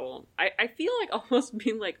Greg problem. I feel like almost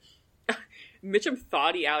being like Mitchum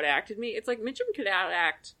thought he outacted me. It's like Mitchum could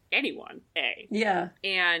outact anyone, yeah,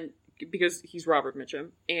 and because he's Robert Mitchum,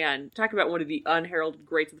 and talk about one of the unheralded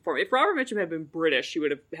greats of the form. If Robert Mitchum had been British, he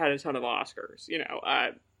would have had a ton of Oscars.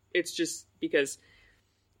 It's just because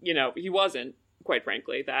he wasn't, quite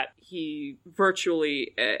frankly, that he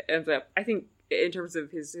virtually ends up, I think, in terms of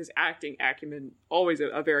his acting acumen, always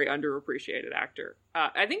a very underappreciated actor.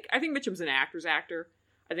 I think Mitchum's an actor's actor.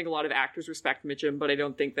 I think a lot of actors respect Mitchum, but I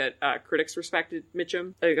don't think that critics respected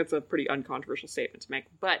Mitchum. I think that's a pretty uncontroversial statement to make.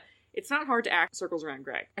 But it's not hard to act circles around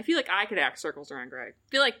Greg. I feel like I could act circles around Greg. I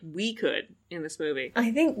feel like we could in this movie.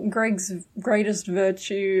 I think Greg's greatest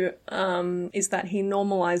virtue is that he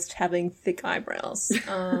normalized having thick eyebrows,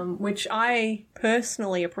 which I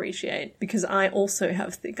personally appreciate because I also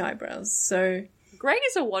have thick eyebrows. So Greg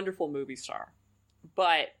is a wonderful movie star,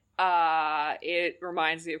 but it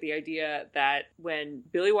reminds me of the idea that when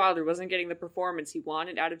Billy Wilder wasn't getting the performance he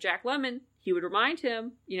wanted out of Jack Lemmon, he would remind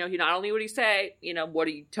him, he not only would he say, what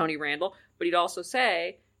are you, Tony Randall, but he'd also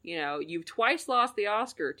say, you've twice lost the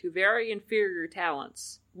Oscar to very inferior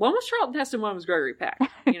talents. One was Charlton Heston, one was Gregory Peck,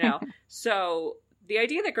 So the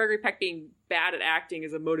idea that Gregory Peck being bad at acting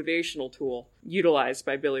is a motivational tool utilized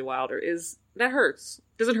by Billy Wilder that hurts.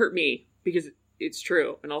 Doesn't hurt me because it's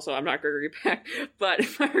true. And also, I'm not Gregory Peck, but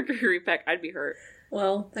if I were Gregory Peck, I'd be hurt.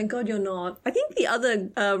 Well, thank God you're not. I think the other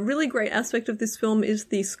really great aspect of this film is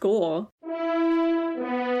the score.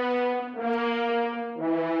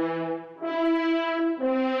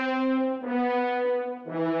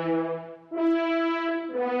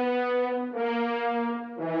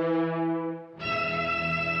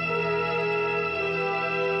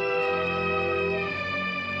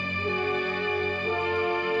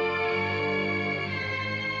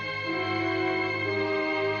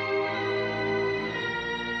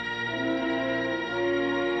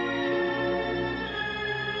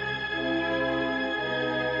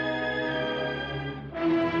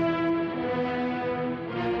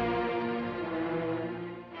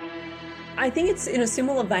 I think it's in a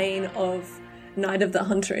similar vein of Night of the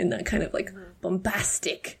Hunter in that kind of like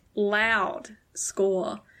bombastic, loud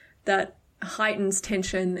score that heightens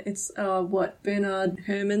tension. It's Bernard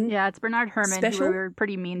Herrmann? Yeah, it's Bernard Herrmann, special? who we were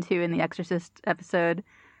pretty mean to in the Exorcist episode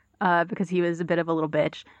because he was a bit of a little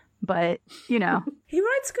bitch. But, He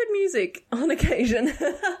writes good music on occasion.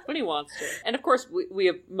 When he wants to. And of course,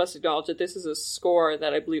 we must acknowledge that this is a score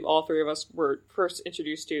that I believe all three of us were first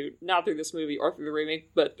introduced to, not through this movie or through the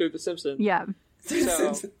remake, but through The Simpsons. Yeah. Through The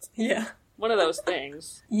Simpsons, yeah. One of those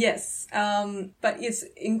things. Yes, but it's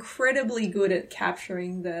incredibly good at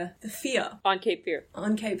capturing the fear. On Cape Fear.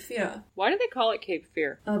 On Cape Fear. Why do they call it Cape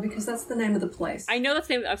Fear? Because that's the name of the place. I know that's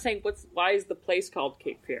the name. I'm saying, why is the place called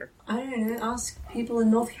Cape Fear? I don't know. Ask people in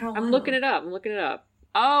North Carolina. I'm looking it up.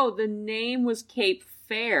 Oh, the name was Cape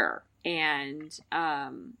Fair. And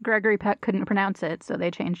Gregory Peck couldn't pronounce it, so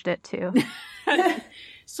they changed it too.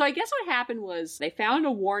 So I guess what happened was they found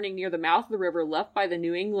a warning near the mouth of the river left by the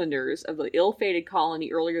New Englanders of the ill-fated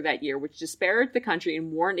colony earlier that year, which disparaged the country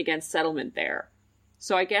and warned against settlement there.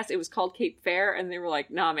 So I guess it was called Cape Fear, and they were like,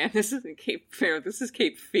 nah, man, this isn't Cape Fear, this is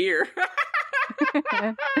Cape Fear.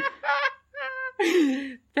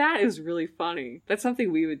 That is really funny. That's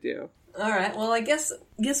something we would do. Alright, well I guess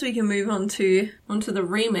we can move onto the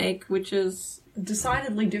remake, which is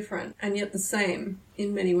decidedly different and yet the same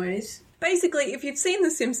in many ways. Basically, if you've seen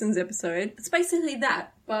the Simpsons episode, it's basically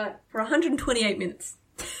that, but for 128 minutes.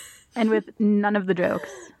 And with none of the jokes.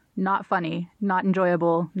 Not funny, not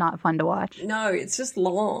enjoyable, not fun to watch. No, it's just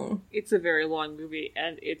long. It's a very long movie,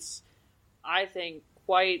 and it's, I think,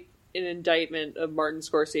 quite an indictment of Martin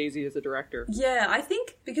Scorsese as a director. Yeah, I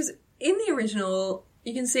think, because in the original,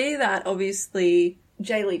 you can see that, obviously,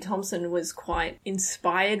 J. Lee Thompson was quite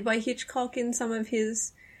inspired by Hitchcock in some of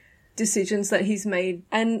his decisions that he's made,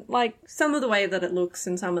 and like some of the way that it looks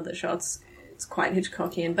and some of the shots, it's quite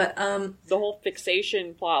Hitchcockian. But the whole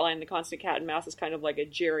fixation plotline, the constant cat and mouse, is kind of like a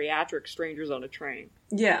geriatric strangers on a train.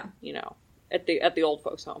 Yeah, you know, at the old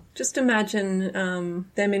folks' home. Just imagine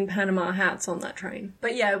them in Panama hats on that train.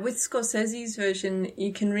 But yeah, with Scorsese's version,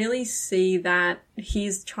 you can really see that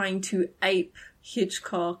he's trying to ape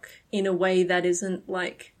Hitchcock in a way that isn't,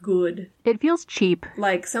 like, good. It feels cheap.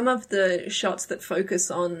 Like, some of the shots that focus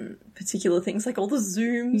on particular things, like all the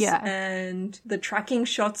zooms and the tracking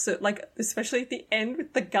shots, like, especially at the end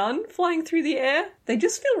with the gun flying through the air, they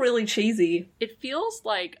just feel really cheesy. It feels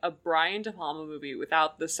like a Brian De Palma movie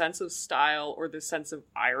without the sense of style or the sense of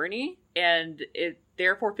irony, and it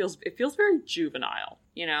therefore feels very juvenile,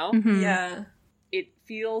 you know? Mm-hmm. Yeah. It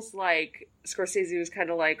feels like Scorsese was kind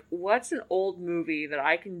of like, what's an old movie that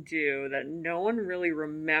I can do that no one really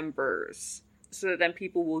remembers so that then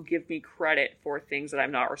people will give me credit for things that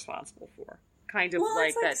I'm not responsible for? Kind of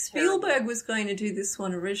like that. Spielberg was going to do this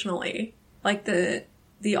one originally. Like, the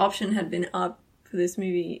option had been up for this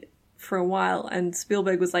movie for a while, and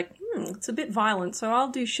Spielberg was like, it's a bit violent, so I'll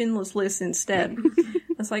do Schindler's List instead.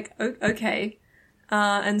 It's like, okay.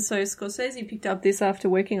 And so Scorsese picked up this after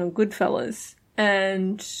working on Goodfellas.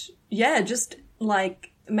 And yeah, just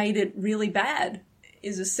like made it really bad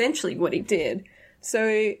is essentially what he did. So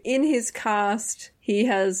in his cast, he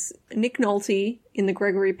has Nick Nolte in the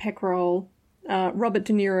Gregory Peck role, Robert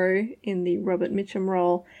De Niro in the Robert Mitchum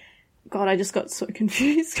role. God, I just got so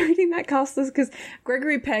confused reading that cast list because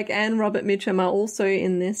Gregory Peck and Robert Mitchum are also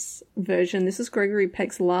in this version. This is Gregory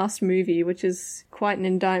Peck's last movie, which is quite an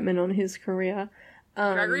indictment on his career.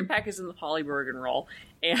 Gregory Peck is in the Polly Bergen role,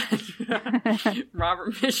 and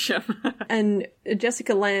Robert Mitchum. And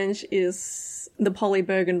Jessica Lange is the Polly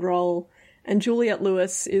Bergen role, and Juliette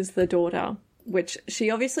Lewis is the daughter, which she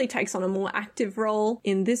obviously takes on a more active role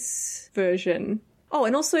in this version. Oh,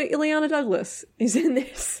 and also Ileana Douglas is in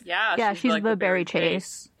this. Yeah, she's like the Barry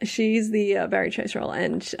Chase. She's the Barry Chase role,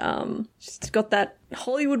 and she's got that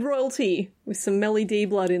Hollywood royalty with some Melly D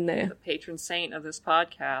blood in there. The patron saint of this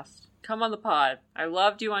podcast. Come on the pod. I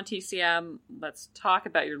loved you on TCM. Let's talk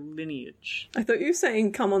about your lineage. I thought you were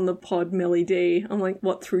saying come on the pod, Melly D. I'm like,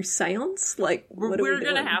 what, through seance? Like, what are we doing? We're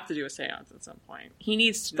going to have to do a seance at some point. He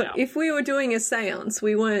needs to know. But if we were doing a seance,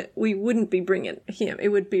 we wouldn't be bringing him. It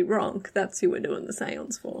would be Ronk. That's who we're doing the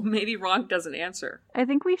seance for. Maybe Ronk doesn't answer. I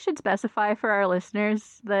think we should specify for our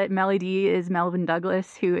listeners that Melly D is Melvin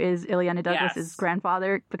Douglas, who is Ileana Douglas's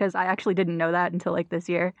grandfather, because I actually didn't know that until like this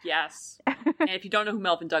year. Yes. And if you don't know who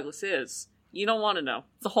Melvin Douglas is, you don't want to know.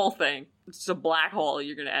 It's the whole thing. It's just a black hole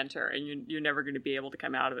you're going to enter, and you're never going to be able to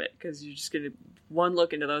come out of it, because you're just going to one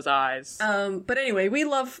look into those eyes. But anyway, we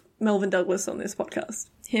love Melvin Douglas on this podcast.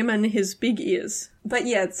 Him and his big ears. But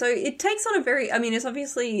yeah, so it takes on a very, I mean, it's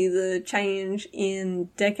obviously the change in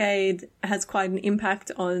decade has quite an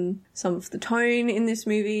impact on some of the tone in this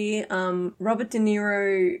movie. Robert De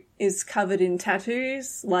Niro is covered in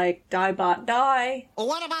tattoos, like Die Bart Die. Well,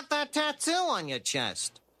 what about that tattoo on your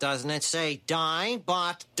chest? Doesn't it say Die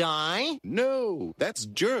Bart Die? No, that's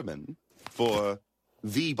German for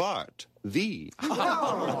the Bart. The.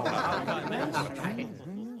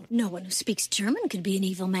 No one who speaks German could be an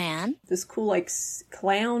evil man. This cool, like,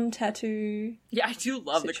 clown tattoo. Yeah, I do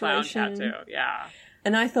love the clown tattoo, yeah.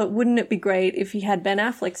 And I thought, wouldn't it be great if he had Ben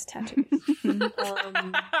Affleck's tattoos?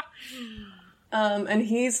 And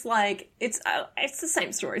he's like, it's the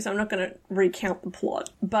same story, so I'm not going to recount the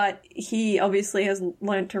plot. But he obviously has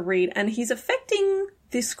learned to read, and he's affecting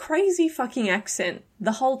this crazy fucking accent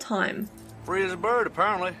the whole time. Free as a bird,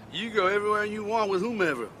 apparently. You go everywhere you want with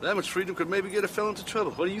whomever. That much freedom could maybe get a fellow into trouble.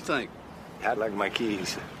 What do you think? I'd like my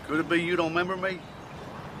keys. Could it be you don't remember me?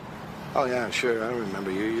 Oh, yeah, sure. I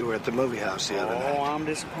remember you. You were at the movie house the other night. Oh, I'm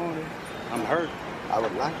disappointed. I'm hurt. I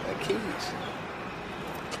would like the keys.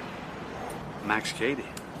 Max Cady.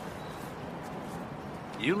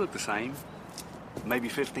 You look the same. Maybe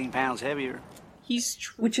 15 pounds heavier.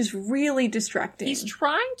 Which is really distracting. He's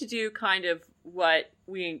trying to do kind of what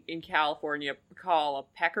we in California call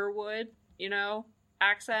a peckerwood,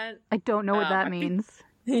 accent. I don't know what that means.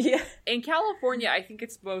 Yeah. In California, I think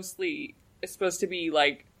it's supposed to be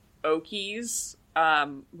like Okies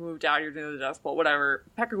moved out here to the Dust Bowl, whatever.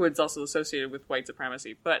 Peckerwood's also associated with white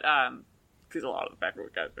supremacy, but because a lot of the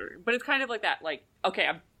Peckerwood guys are. But it's kind of like that. Like, okay,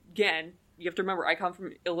 again, you have to remember I come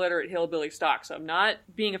from illiterate hillbilly stock, so I'm not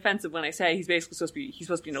being offensive when I say he's basically supposed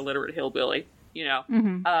to be an illiterate hillbilly.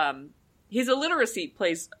 Mm-hmm. His illiteracy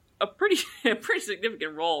plays a pretty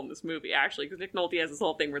significant role in this movie, actually, because Nick Nolte has this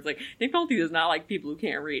whole thing where it's like, Nick Nolte does not like people who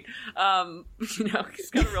can't read. He's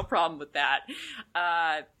got a real problem with that.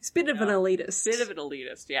 He's a bit of an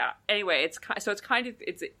elitist. Yeah. Anyway, it's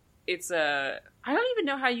I don't even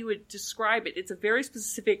know how you would describe it. It's a very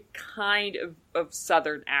specific kind of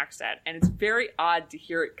Southern accent, and it's very odd to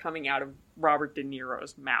hear it coming out of Robert De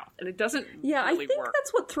Niro's mouth, and it doesn't really I think work.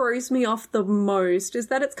 that's what throws me off the most, is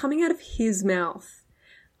that it's coming out of his mouth.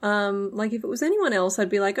 Like, if it was anyone else, I'd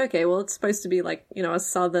be like, okay, well, it's supposed to be like, a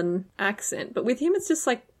Southern accent. But with him, it's just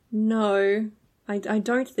like, no, I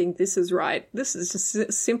don't think this is right. This is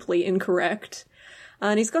just simply incorrect.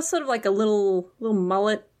 And he's got sort of like a little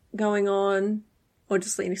mullet going on, or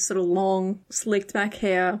just like sort of long, slicked back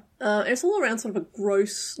hair. It's all around sort of a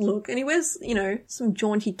gross look. And he wears, some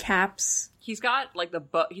jaunty caps. He's got like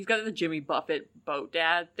he's got the Jimmy Buffett boat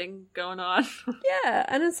dad thing going on. Yeah,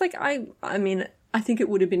 and it's like, I mean, I think it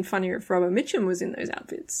would have been funnier if Robert Mitchum was in those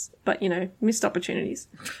outfits. But, missed opportunities.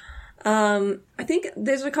 I think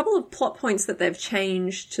there's a couple of plot points that they've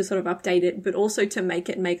changed to sort of update it, but also to make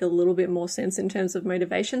it make a little bit more sense in terms of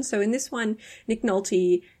motivation. So in this one, Nick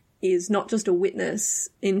Nolte is not just a witness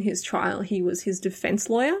in his trial, he was his defense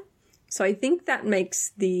lawyer. So I think that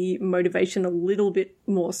makes the motivation a little bit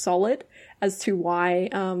more solid as to why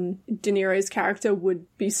De Niro's character would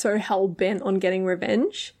be so hell-bent on getting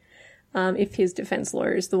revenge if his defense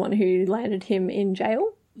lawyer is the one who landed him in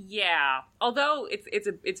jail. Yeah, although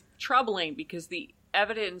it's troubling because the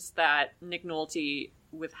evidence that Nick Nolte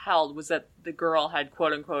withheld was that the girl had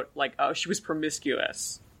quote-unquote, she was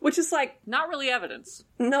promiscuous. Which is like... Not really evidence.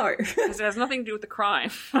 No. Because it has nothing to do with the crime,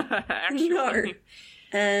 actually. No.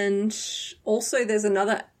 And also there's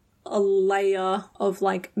a layer of,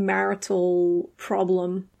 marital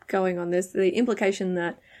problem going on. There's the implication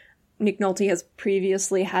that Nick Nolte has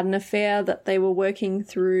previously had an affair that they were working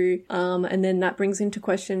through, and then that brings into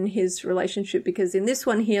question his relationship, because in this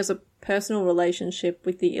one he has a personal relationship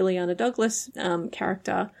with the Illeana Douglas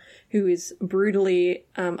character, who is brutally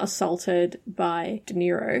assaulted by De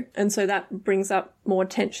Niro. And so that brings up more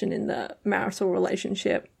tension in the marital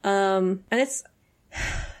relationship. And it's...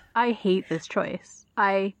 I hate this choice.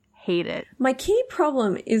 I hate it. My key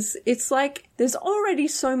problem is it's like there's already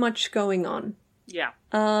so much going on. Yeah.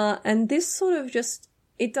 And this sort of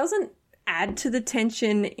it doesn't add to the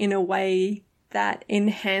tension in a way that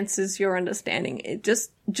enhances your understanding. It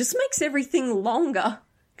just makes everything longer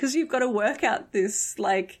because you've got to work out this,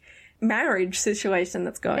 marriage situation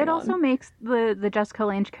that's going on. It also makes the Jessica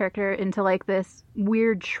Lange character into, this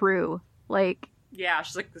weird shrew. Yeah,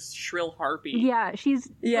 she's like this shrill harpy. Yeah,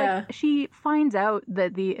 she finds out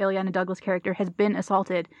that the Illeana Douglas character has been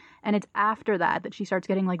assaulted, and it's after that she starts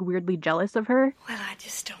getting weirdly jealous of her. Well, I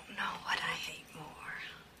just don't know what I hate more.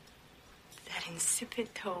 That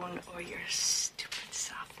insipid tone or your stupid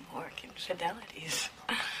sophomore infidelities.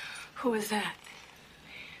 Who was that?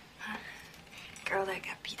 Huh? Girl that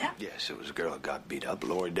got beat up? Yes, it was a girl that got beat up.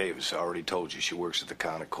 Lori Davis. I already told you she works at the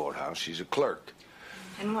county courthouse. She's a clerk.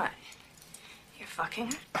 And what? You're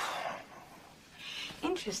fucking her?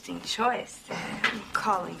 Interesting choice. I'm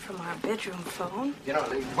calling from our bedroom phone.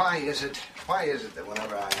 Lee, why is it that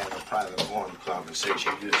whenever I have a private warm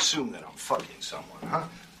conversation, you assume that I'm fucking someone, huh?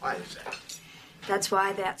 Why is that? That's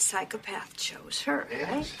why that psychopath chose her,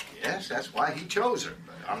 right? Yes, that's why he chose her.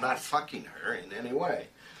 But I'm not fucking her in any way.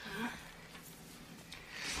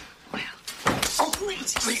 Well, oh, please,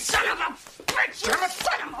 son of a bitch! You're a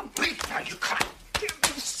son of a bitch! Now you cut. You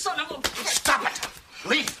son of a bitch! Stop it!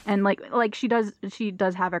 Leave! And she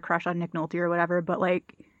does have a crush on Nick Nolte or whatever, but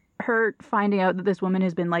her finding out that this woman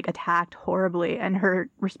has been attacked horribly and her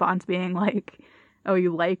response being oh,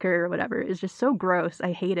 you like her or whatever is just so gross.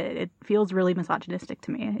 I hate it. It feels really misogynistic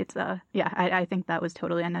to me. It's I think that was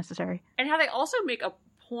totally unnecessary. And how they also make a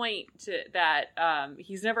point that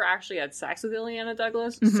he's never actually had sex with Illeana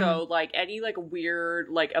Douglas. Mhm. So, like, any, like, weird,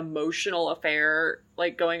 like, emotional affair,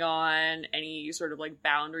 like, going on, any sort of, like,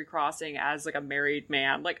 boundary crossing as, like, a married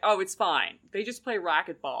man, like, oh, it's fine. They just play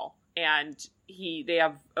racquetball, and they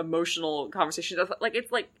have emotional conversations. Like,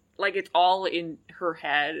 it's all in her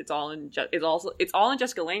head. It's all in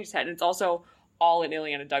Jessica Lange's head, and it's also all in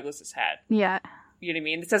Illeana Douglas's head. Yeah. You know what I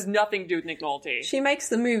mean? This has nothing to do with Nick Nolte. She makes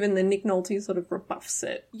the move and then Nick Nolte sort of rebuffs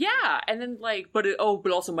it. Yeah, and then, like, but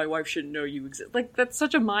also my wife shouldn't know you exist. Like, that's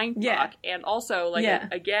such a mind fuck. And also, like,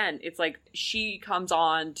 again, it's like she comes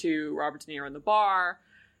on to Robert De Niro in the bar,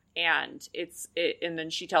 and and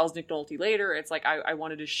then she tells Nick Nolte later, it's like, I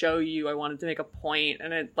wanted to show you, I wanted to make a point,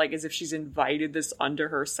 and it, like, as if she's invited this unto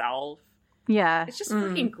herself. Yeah. It's just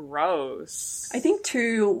fucking gross. I think,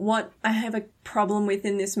 too, what I have a problem with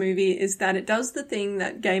in this movie is that it does the thing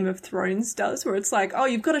that Game of Thrones does, where it's like, oh,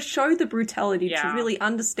 you've got to show the brutality to really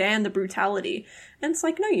understand the brutality. And it's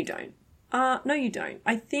like, no, you don't. No, you don't.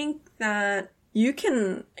 I think that you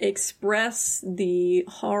can express the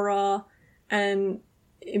horror and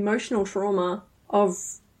emotional trauma of,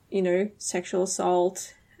 sexual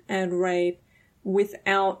assault and rape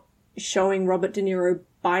without showing Robert De Niro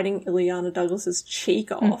biting Illeana Douglas's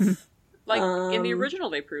cheek off. Like, in the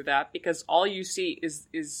original, they prove that, because all you see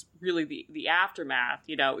is really the aftermath.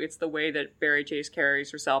 It's the way that Barry Chase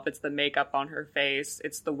carries herself. It's the makeup on her face.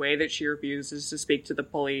 It's the way that she refuses to speak to the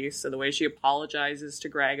police, and the way she apologizes to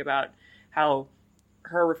Greg about how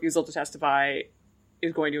her refusal to testify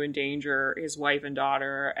is going to endanger his wife and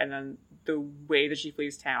daughter, and then the way that she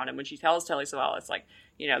flees town. And when she tells Telly Savalas, it's like,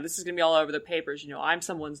 this is going to be all over the papers. I'm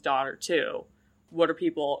someone's daughter, too. What are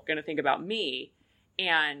people going to think about me?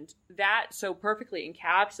 And that so perfectly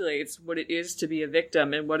encapsulates what it is to be a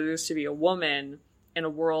victim and what it is to be a woman in a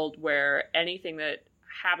world where anything that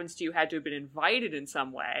happens to you had to have been invited in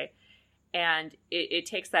some way. And it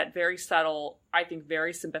takes that very subtle, I think,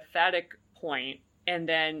 very sympathetic point, and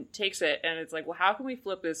then takes it, and it's like, well, how can we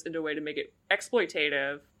flip this into a way to make it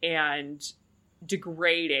exploitative and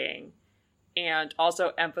degrading, and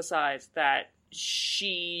also emphasize that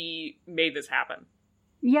she made this happen.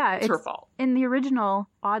 Yeah, it's her fault. In the original,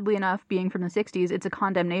 oddly enough, being from the 60s, it's a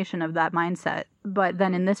condemnation of that mindset. But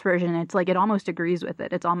then in this version, it's like it almost agrees with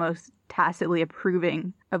it. It's almost tacitly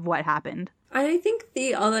approving of what happened. I think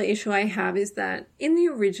the other issue I have is that in the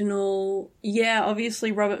original,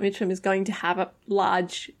 obviously Robert Mitchum is going to have a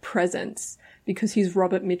large presence because he's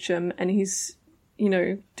Robert Mitchum and he's,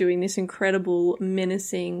 doing this incredible,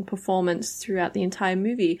 menacing performance throughout the entire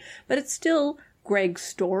movie. But it's still Greg's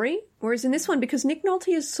story. Whereas in this one, because Nick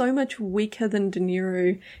Nolte is so much weaker than De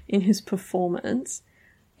Niro in his performance,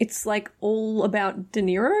 it's like all about De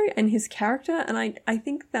Niro and his character. And I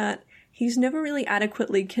think that he's never really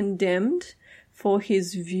adequately condemned for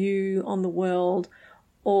his view on the world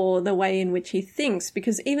or the way in which he thinks.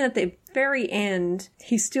 Because even at the very end,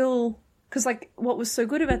 he still... Because, like, what was so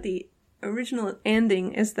good about the original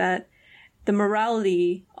ending is that the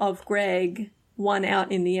morality of Greg won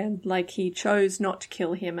out in the end. Like, he chose not to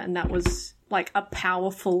kill him, and that was, like, a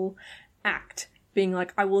powerful act, being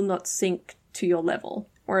like, I will not sink to your level.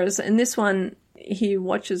 Whereas in this one, he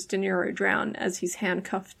watches De Niro drown as he's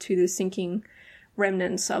handcuffed to the sinking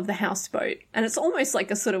remnants of the houseboat. And it's almost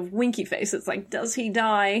like a sort of winky face. It's like, does he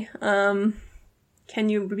die? Can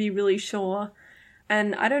you be really sure?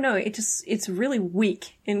 And I don't know, it's really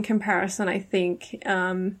weak in comparison, I think.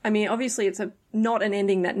 I mean, obviously it's not an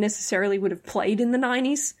ending that necessarily would have played in the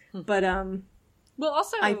 90s, but well,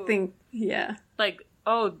 also, I think, like,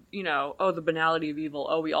 the banality of evil.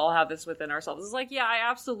 Oh, we all have this within ourselves. It's like, yeah, I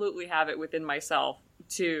absolutely have it within myself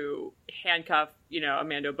to handcuff,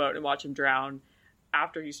 Amando Boat and watch him drown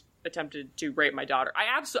after he's attempted to rape my daughter.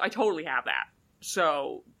 I totally have that.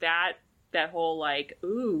 So that whole, like,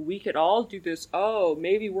 ooh, we could all do this. Oh,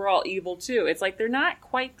 maybe we're all evil too. It's like, they're not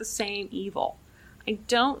quite the same evil. I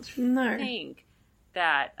don't think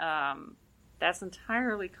that that's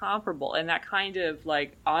entirely comparable. And that kind of,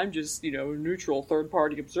 like, I'm just, a neutral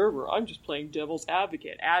third-party observer. I'm just playing devil's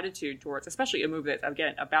advocate attitude towards, especially a movie that's,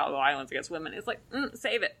 again, about violence against women. It's like,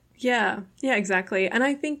 save it. Yeah, exactly. And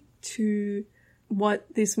I think, too, what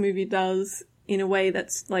this movie does in a way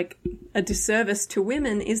that's like a disservice to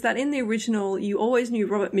women is that in the original, you always knew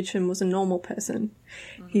Robert Mitchum was a normal person.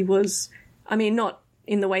 Mm-hmm. He was, I mean, not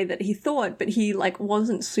in the way that he thought, but he like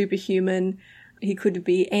wasn't superhuman. He could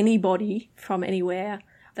be anybody from anywhere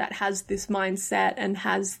that has this mindset and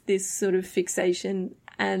has this sort of fixation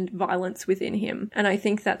and violence within him. And I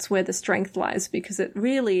think that's where the strength lies, because it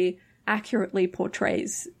really accurately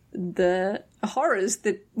portrays the horrors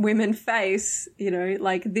that women face,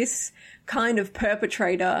 like this kind of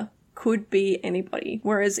perpetrator could be anybody.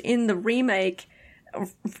 Whereas in the remake,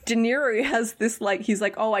 De Niro has this, like, he's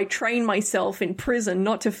like, oh, I train myself in prison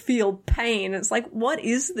not to feel pain. It's like, what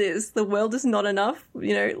is this? The world is not enough?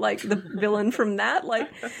 Like the villain from that? Like,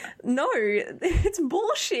 no, it's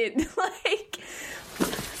bullshit. Like,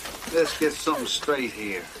 let's get something straight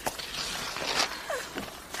here.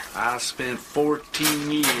 I spent 14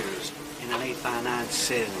 years in an A-finite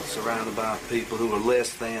cell surrounded by people who were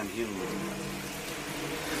less than human.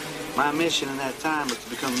 My mission in that time was to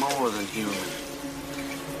become more than human.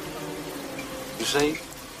 You see?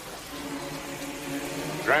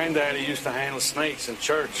 Granddaddy used to handle snakes in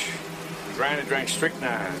church. Granny drank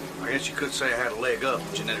strychnine. I guess you could say I had a leg up,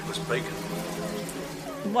 genetically speaking.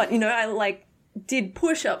 What, I, did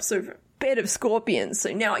push-ups over a bed of scorpions,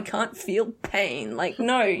 so now I can't feel pain. Like,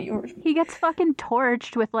 no. He gets fucking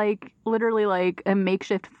torched with, literally, a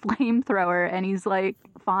makeshift flamethrower, and he's,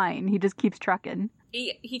 fine. He just keeps trucking.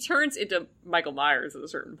 He turns into Michael Myers at a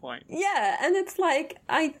certain point. Yeah, and it's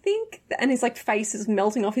I think, and his face is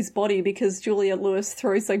melting off his body because Juliette Lewis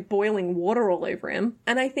throws boiling water all over him.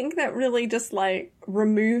 And I think that really just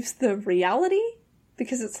removes the reality,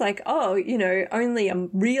 because it's only a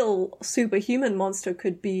real superhuman monster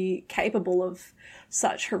could be capable of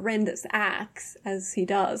such horrendous acts as he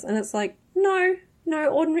does. And it's no,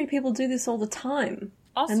 ordinary people do this all the time.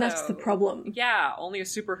 Also, and that's the problem. Yeah, only a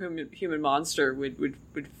superhuman monster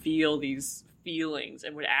would feel these feelings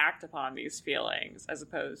and would act upon these feelings, as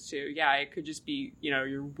opposed to, it could just be,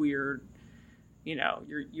 your weird,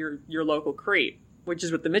 your local creep, which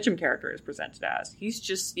is what the Mitchum character is presented as. He's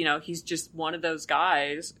just, he's just one of those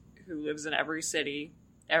guys who lives in every city,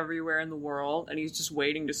 everywhere in the world, and he's just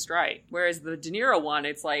waiting to strike. Whereas the De Niro one,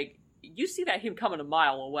 it's you see that him coming a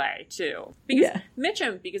mile away, too. Because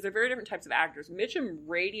Mitchum, because they're very different types of actors, Mitchum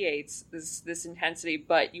radiates this intensity,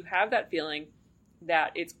 but you have that feeling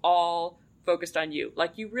that it's all focused on you.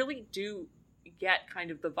 You really do get kind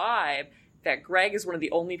of the vibe that Greg is one of the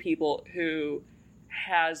only people who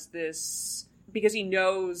has this, because he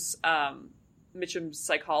knows Mitchum's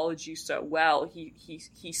psychology so well,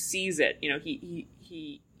 he sees it,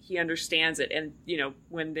 he understands it. And,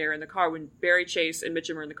 when they're in the car, when Barry Chase and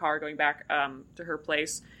Mitchum are in the car going back to her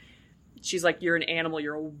place, she's like, you're an animal,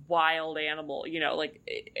 you're a wild animal.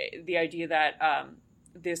 The idea that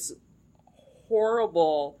this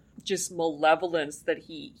horrible just malevolence that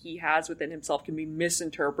he has within himself can be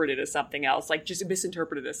misinterpreted as something else, just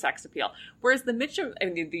misinterpreted as sex appeal. Whereas the Mitchum,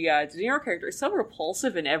 the De Niro character is so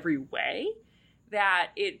repulsive in every way that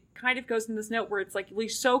it kind of goes in this note where it's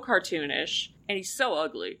he's so cartoonish and he's so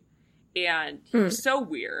ugly and he's so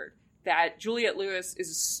weird that Juliette Lewis is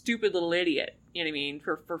a stupid little idiot, you know what I mean,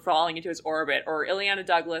 for falling into his orbit. Or Illeana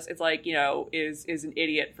Douglas, it's is an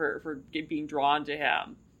idiot for being drawn to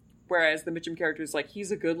him. Whereas the Mitchum character is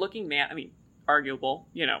he's a good looking man. I mean, arguable,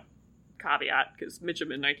 caveat, because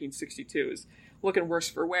Mitchum in 1962 is looking worse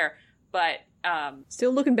for wear. But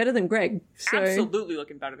still looking better than Greg. So. Absolutely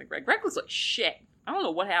looking better than Greg. Greg looks like shit. I don't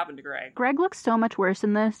know what happened to Greg. Greg looks so much worse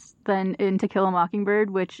in this than in To Kill a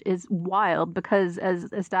Mockingbird, which is wild because, as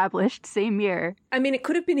established, same year. I mean, it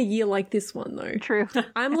could have been a year like this one, though. True.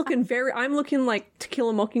 I'm looking like To Kill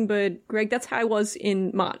a Mockingbird, Greg. That's how I was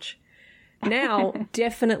in March. Now,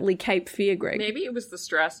 definitely Cape Fear, Greg. Maybe it was the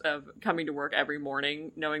stress of coming to work every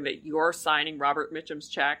morning, knowing that you're signing Robert Mitchum's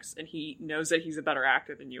checks, and he knows that he's a better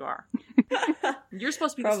actor than you are. You're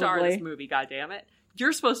supposed to be the star of this movie, goddammit.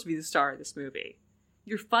 You're supposed to be the star of this movie.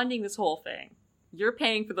 You're funding this whole thing. You're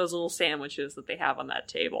paying for those little sandwiches that they have on that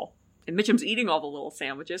table. And Mitchum's eating all the little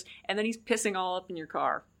sandwiches, and then he's pissing all up in your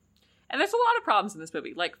car. And there's a lot of problems in this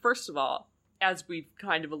movie. First of all, as we've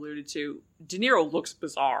kind of alluded to, De Niro looks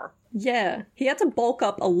bizarre. Yeah, he had to bulk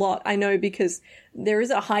up a lot, I know, because there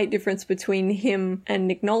is a height difference between him and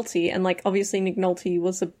Nick Nolte, and obviously Nick Nolte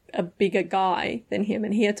was a bigger guy than him,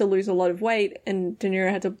 and he had to lose a lot of weight, and De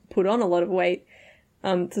Niro had to put on a lot of weight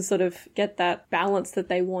to sort of get that balance that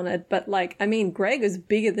they wanted. But Greg is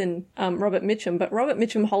bigger than Robert Mitchum, but Robert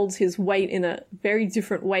Mitchum holds his weight in a very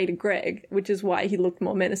different way to Greg, which is why he looked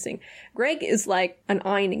more menacing. Greg is like an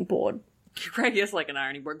ironing board. Greg is like an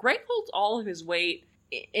ironing board. Greg holds all of his weight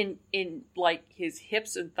in his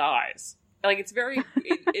hips and thighs. It's very,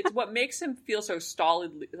 it's what makes him feel so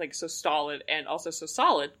stolid, so stolid and also so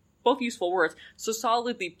solid. Both useful words. So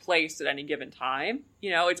solidly placed at any given time.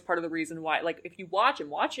 It's part of the reason why, if you watch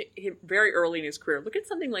him very early in his career, look at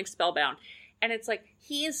something like Spellbound, and it's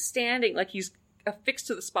he is standing he's affixed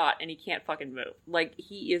to the spot and he can't fucking move.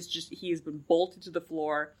 He has been bolted to the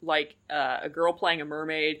floor like a girl playing a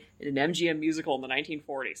mermaid in an MGM musical in the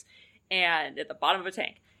 1940s. and at the bottom of a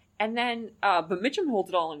tank. And then, but Mitchum holds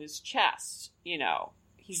it all in his chest, you know.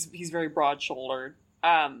 He's very broad-shouldered.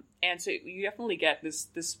 And so you definitely get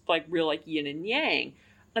this like real like yin and yang.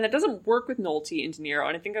 And that doesn't work with Nolte and De Niro.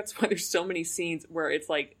 And I think that's why there's so many scenes where it's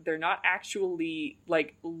like they're not actually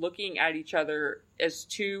like looking at each other as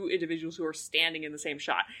two individuals who are standing in the same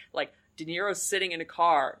shot. Like De Niro's sitting in a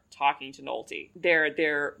car talking to Nolte.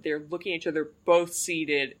 They're looking at each other both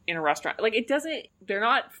seated in a restaurant. Like they're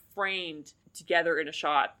not framed together in a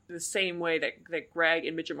shot the same way that Greg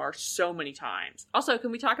and Mitchum are so many times. Also,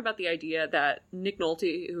 can we talk about the idea that Nick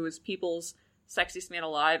Nolte, who was People's Sexiest Man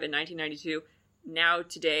Alive in 1992, now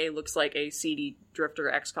today looks like a seedy drifter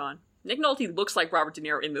ex-con? Nick Nolte looks like Robert De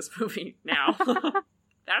Niro in this movie now.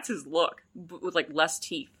 That's his look, with like less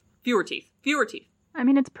teeth. Fewer teeth. I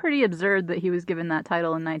mean, it's pretty absurd that he was given that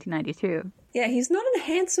title in 1992. Yeah, he's not a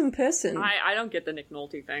handsome person. I don't get the Nick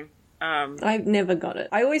Nolte thing. I've never got it.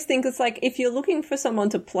 I always think it's like, if you're looking for someone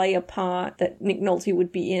to play a part that Nick Nolte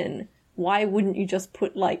would be in, why wouldn't you just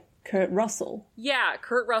put, like, Kurt Russell? Yeah,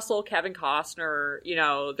 Kurt Russell, Kevin Costner, you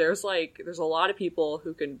know, there's a lot of people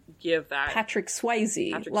who can give that. Patrick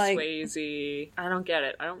Swayze. Swayze. I don't get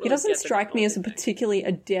it. I don't really He doesn't get the strike Nick me Nolte as a particularly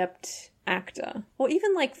adept actor. Or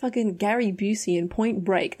even, like, fucking Gary Busey in Point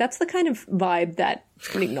Break. That's the kind of vibe that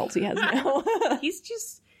Nick Nolte has now. He's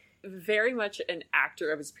just very much an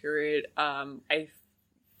actor of his period. I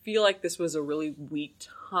feel like this was a really weak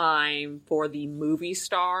time for the movie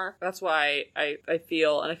star. That's why I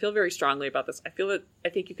feel very strongly about this. I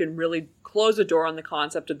think you can really close the door on the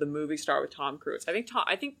concept of the movie star with Tom Cruise. I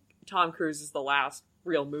think Tom Cruise is the last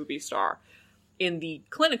real movie star in the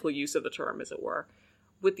clinical use of the term, as it were,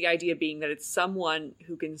 with the idea being that it's someone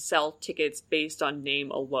who can sell tickets based on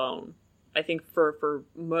name alone. I think for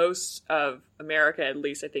most of America, at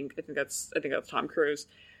least, I think that's Tom Cruise.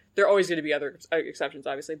 There are always going to be other exceptions,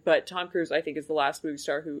 obviously, but Tom Cruise, I think, is the last movie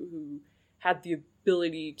star who had the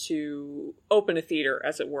ability to open a theater,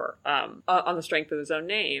 as it were, on the strength of his own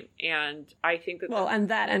name. And I think that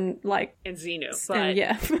and Xenu, but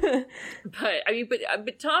yeah.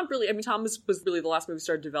 but Tom was really the last movie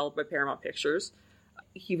star developed by Paramount Pictures.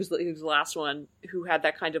 He was the last one who had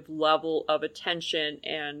that kind of level of attention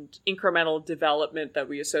and incremental development that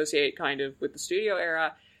we associate kind of with the studio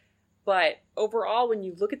era. But overall, when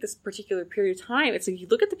you look at this particular period of time, it's like you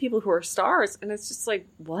look at the people who are stars and it's just like,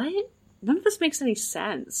 what? None of this makes any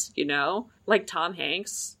sense, you know? Like Tom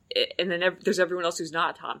Hanks, and then there's everyone else who's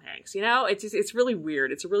not Tom Hanks, you know? It's really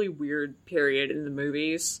weird. It's a really weird period in the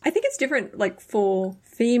movies. I think it's different, like, for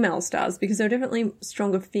female stars, because there are definitely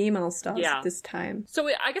stronger female stars at this time. So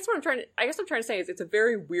I guess I'm trying to say is it's a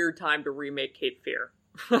very weird time to remake Cape Fear.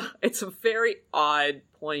 It's a very odd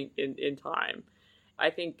point in time. I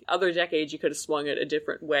think other decades you could have swung it a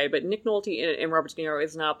different way, but Nick Nolte and Robert De Niro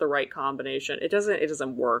is not the right combination. It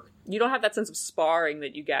doesn't work. You don't have that sense of sparring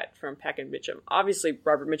that you get from Peck and Mitchum. Obviously,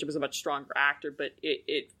 Robert Mitchum is a much stronger actor, but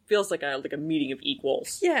it feels like a meeting of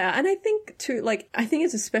equals. Yeah, and I think too, like, I think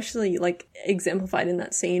it's especially like exemplified in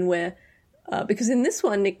that scene where, because in this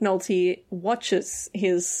one, Nick Nolte watches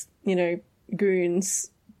his, goons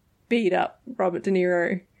beat up Robert De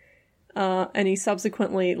Niro. And he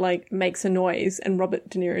subsequently, like, makes a noise, and Robert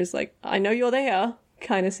De Niro is like, I know you're there,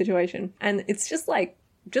 kind of situation. And it's just like,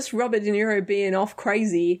 just Robert De Niro being off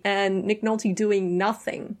crazy and Nick Nolte doing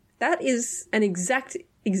nothing. That is an exact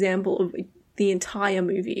example of the entire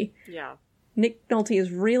movie. Yeah. Nick Nolte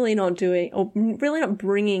is really not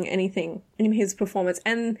bringing anything in his performance.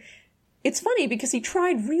 And it's funny because he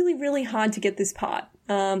tried really, really hard to get this part.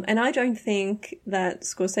 And I don't think that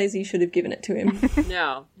Scorsese should have given it to him.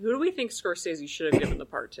 No. Who do we think Scorsese should have given the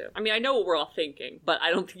part to? I mean, I know what we're all thinking, but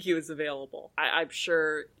I don't think he was available. I'm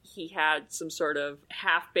sure he had some sort of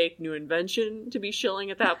half-baked new invention to be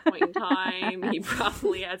shilling at that point in time. He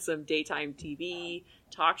probably had some daytime TV,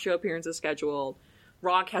 talk show appearances scheduled.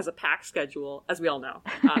 Ronk has a packed schedule, as we all know.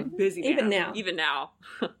 Busy Even now.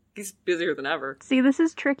 He's busier than ever. See, this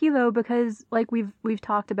is tricky though, because like we've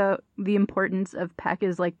talked about the importance of Peck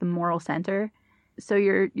as like the moral center. So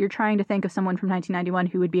you're trying to think of someone from 1991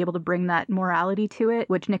 who would be able to bring that morality to it,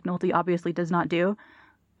 which Nick Nolte obviously does not do.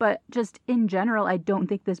 But just in general, I don't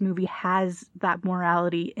think this movie has that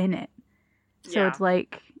morality in it. So It's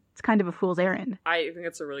like, it's kind of a fool's errand. I think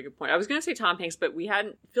that's a really good point. I was going to say Tom Hanks, but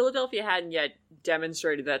Philadelphia hadn't yet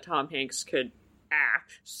demonstrated that Tom Hanks could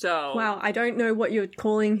act. So wow, I don't know what you're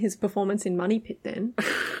calling his performance in Money Pit then. I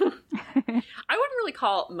wouldn't really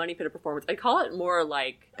call Money Pit a performance. I'd call it more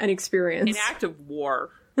like an experience, an act of war.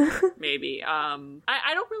 maybe. I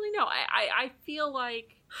don't really know. I feel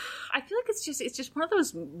like it's just one of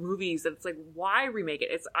those movies that it's like, why remake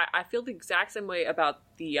it? I feel the exact same way about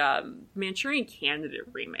the Manchurian Candidate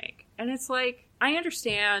remake. And it's like, I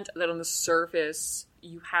understand that on the surface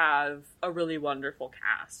you have a really wonderful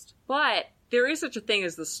cast, but there is such a thing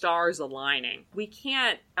as the stars aligning. We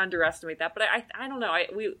can't underestimate that, but I don't know.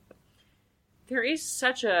 There is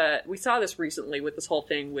such a... We saw this recently with this whole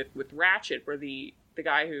thing with Ratchet, where the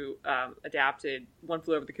guy who adapted One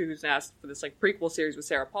Flew Over the Cuckoo's Nest for this like prequel series with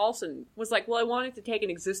Sarah Paulson was like, well, I wanted to take an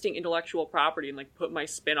existing intellectual property and like put my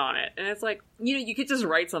spin on it. And it's like, you could just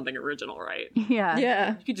write something original, right?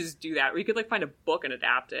 Yeah. You could just do that. Or you could like find a book and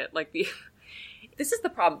adapt it. Like this is the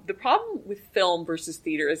problem. The problem with film versus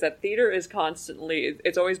theater is that theater is constantly,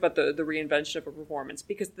 it's always about the reinvention of a performance,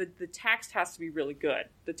 because the text has to be really good.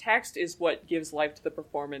 The text is what gives life to the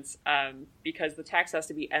performance, because the text has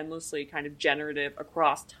to be endlessly kind of generative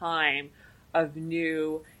across time of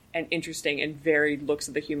new and interesting and varied looks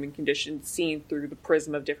at the human condition seen through the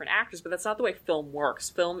prism of different actors. But that's not the way film works.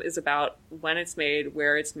 Film is about when it's made,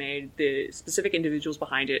 where it's made, the specific individuals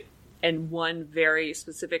behind it, and one very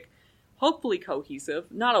specific, hopefully cohesive,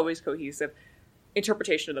 not always cohesive,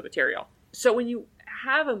 interpretation of the material. So when you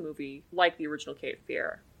have a movie like the original Cape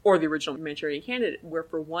Fear or the original Manchurian Candidate, where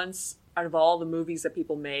for once out of all the movies that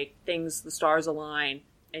people make, the stars align,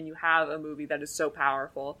 and you have a movie that is so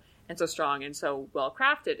powerful and so strong and so well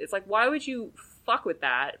crafted, it's like, why would you fuck with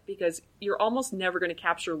that? Because you're almost never going to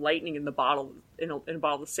capture lightning in the bottle in a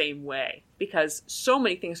bottle the same way, because so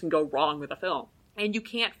many things can go wrong with a film and you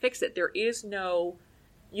can't fix it. There is no...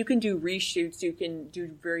 You can do reshoots, you can do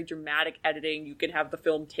very dramatic editing, you can have the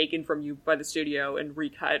film taken from you by the studio and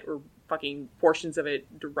recut, or fucking portions of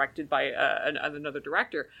it directed by another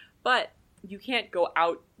director. But you can't go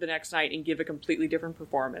out the next night and give a completely different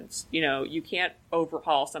performance. You can't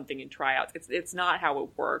overhaul something in tryouts. It's not how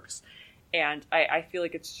it works. And I feel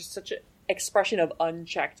like it's just such an expression of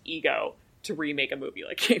unchecked ego to remake a movie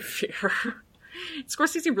like Cape Fear.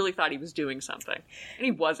 Scorsese really thought he was doing something, and he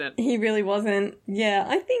wasn't. He really wasn't. Yeah,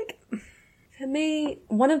 I think, for me,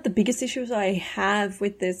 one of the biggest issues I have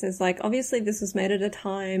with this is, like, obviously this was made at a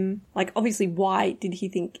time, like, obviously why did he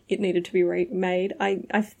think it needed to be remade?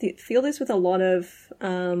 I feel this with a lot of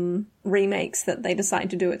remakes that they decide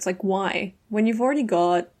to do. It's like, why? When you've already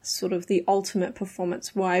got sort of the ultimate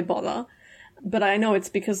performance, why bother? But I know it's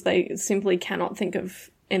because they simply cannot think of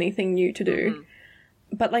anything new to do. Mm-hmm.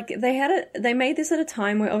 But, like, they made this at a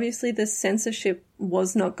time where obviously the censorship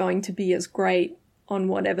was not going to be as great on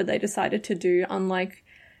whatever they decided to do, unlike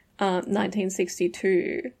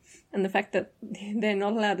 1962. And the fact that they're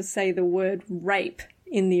not allowed to say the word rape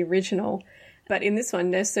in the original. But in this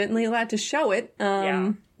one, they're certainly allowed to show it,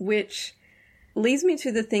 which leads me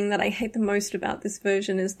to the thing that I hate the most about this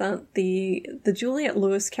version, is that the Juliette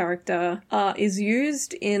Lewis character is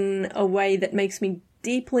used in a way that makes me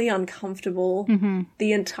deeply uncomfortable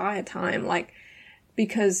the entire time, like,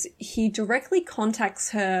 because he directly contacts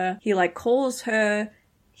her, he like calls her,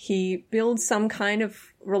 he builds some kind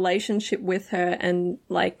of relationship with her, and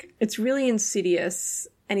like it's really insidious,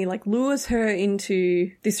 and he like lures her into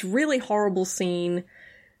this really horrible scene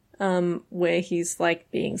where he's like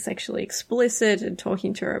being sexually explicit and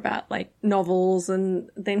talking to her about like novels, and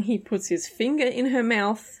then he puts his finger in her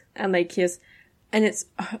mouth and they kiss, and it's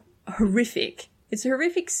horrific. It's a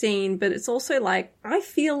horrific scene, but it's also like, I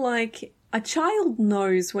feel like a child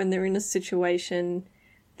knows when they're in a situation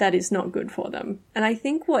that is not good for them. And I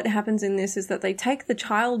think what happens in this is that they take the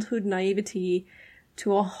childhood naivety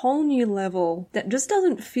to a whole new level that just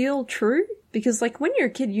doesn't feel true. Because, like, when you're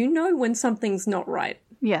a kid, you know when something's not right.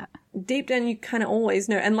 Yeah. Deep down, you kind of always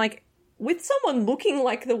know. And, like, with someone looking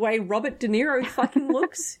like the way Robert De Niro fucking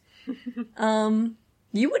looks,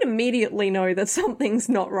 you would immediately know that something's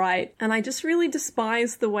not right. And I just really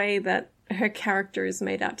despise the way that her character is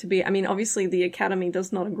made out to be. I mean, obviously the Academy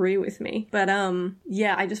does not agree with me. But,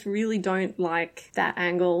 yeah, I just really don't like that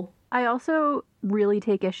angle. I also really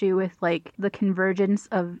take issue with, like, the convergence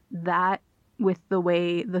of that with the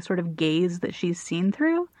way, the sort of gaze that she's seen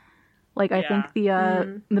through. Like, I think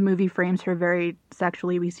the movie frames her very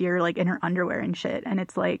sexually. We see her, like, in her underwear and shit. And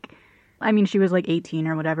it's like, I mean, she was, like, 18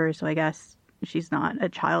 or whatever, so I guess she's not a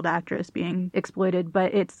child actress being exploited,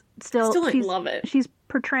 but it's still don't love it. She's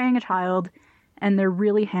portraying a child, and they're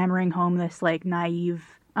really hammering home this like naive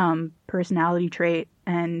personality trait,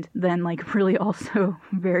 and then like really also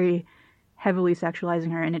very heavily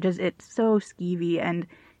sexualizing her, and it's so skeevy and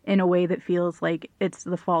in a way that feels like it's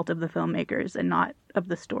the fault of the filmmakers and not of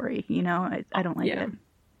the story. I don't like it.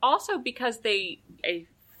 Also because I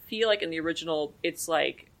feel like in the original, it's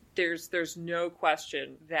like there's no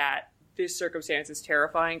question that this circumstance is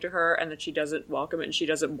terrifying to her and that she doesn't welcome it and she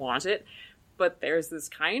doesn't want it. But there's this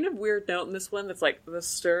kind of weird note in this one that's like the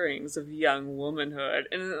stirrings of young womanhood.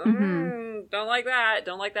 And don't like that.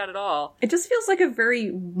 Don't like that at all. It just feels like a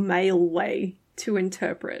very male way to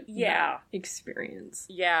interpret that experience.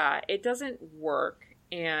 Yeah, it doesn't work.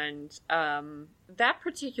 And that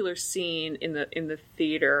particular scene in the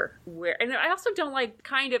theater where, and I also don't like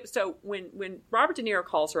so when Robert De Niro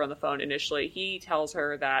calls her on the phone initially, he tells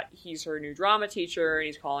her that he's her new drama teacher and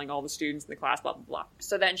he's calling all the students in the class, blah, blah, blah.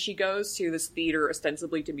 So then she goes to this theater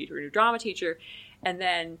ostensibly to meet her new drama teacher. And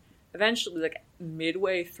then eventually, like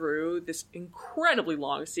midway through this incredibly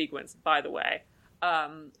long sequence, by the way,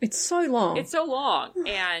 it's so long. It's so long.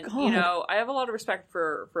 And, God. you know, I have a lot of respect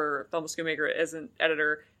for Thelma Schoonmaker as an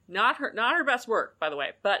editor. Not her best work, by the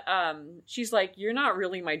way. But she's like, you're not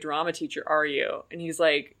really my drama teacher, are you? And he's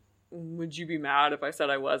like, would you be mad if I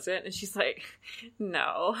said I wasn't? And she's like,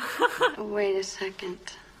 no. Wait a second.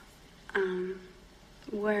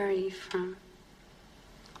 Where are you from?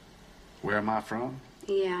 Where am I from?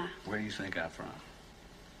 Yeah, Where do you think I'm from?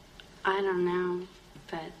 I don't know,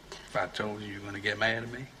 but If I told you, you're going to get mad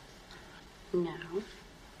at me? no.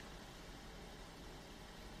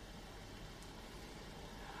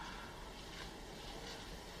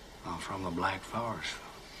 I'm from the Black Forest.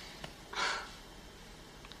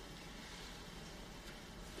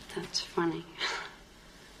 That's funny.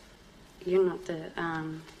 You're not the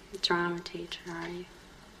drama teacher, are you?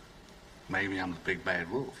 Maybe I'm the big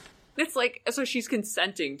bad wolf. It's like, so she's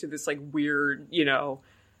consenting to this like weird, you know,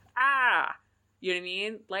 you know what I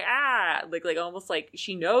mean? Like almost like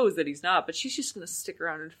she knows that he's not, but she's just gonna stick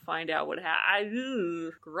around and find out what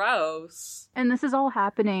happened. Gross. And this is all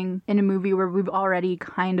happening in a movie where we've already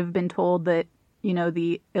kind of been told that, you know,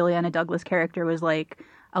 the Ileana Douglas character was like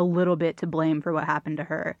a little bit to blame for what happened to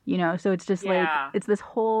her, you know? So it's just like, it's this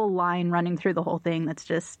whole line running through the whole thing that's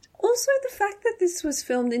just... Also, the fact that this was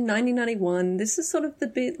filmed in 1991, this is sort of the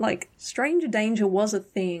bit, like, stranger danger was a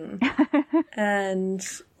thing. And,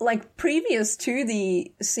 like, previous to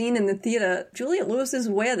the scene in the theater, Juliette Lewis is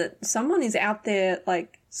aware that someone is out there,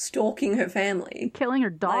 like, stalking her family. Killing her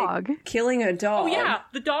dog. Like, killing her dog. Oh yeah,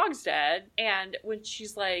 the dog's dead. And when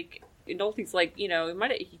she's like, Nolte's like, you know,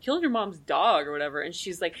 he killed your mom's dog or whatever. And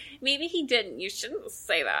she's like, maybe he didn't. You shouldn't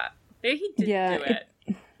say that. Maybe he didn't do it.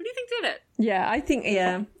 Who do you think did it? Yeah, I think,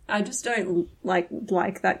 I just don't like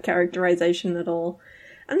that characterization at all.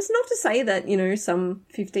 And it's not to say that, you know, some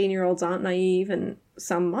 15-year-olds aren't naive and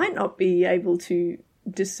some might not be able to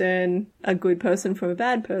discern a good person from a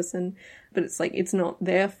bad person, but it's like, it's not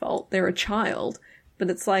their fault. They're a child. But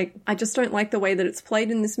it's like, I just don't like the way that it's played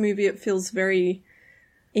in this movie. It feels very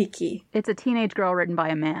icky. It's a teenage girl written by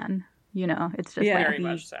a man. You know, it's just Very like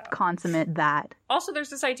much so. consummate that. Also, there's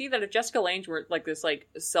this idea that if Jessica Lange were like this like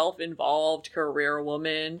self-involved career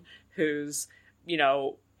woman who's, you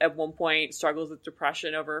know, at one point struggles with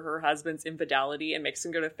depression over her husband's infidelity and makes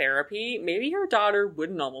him go to therapy, maybe her daughter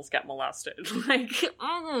wouldn't almost get molested. Like,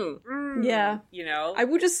 Yeah. You know? I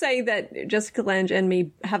will just say that Jessica Lange and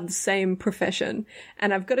me have the same profession.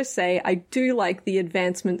 And I've got to say, I do like the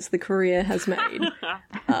advancements the career has made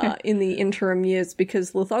in the interim years,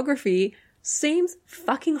 because lithography seems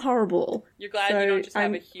fucking horrible. You're glad you don't just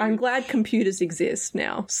have a huge... I'm glad computers exist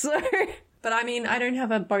now. So... But I mean, I don't have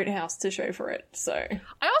a boathouse to show for it, so...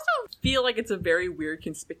 I also feel like it's a very weird,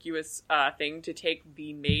 conspicuous thing to take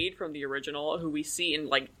the maid from the original, who we see in,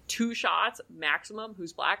 like, 2 shots maximum,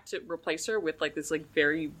 who's black, to replace her with, like, this, like,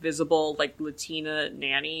 very visible, like, Latina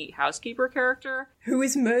nanny housekeeper character. Who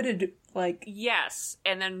is murdered, like... Yes,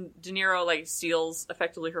 and then De Niro, like, steals,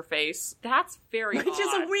 effectively, her face. That's very Which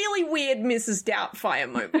is a really weird Mrs.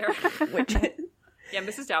 Doubtfire moment. Which... Yeah,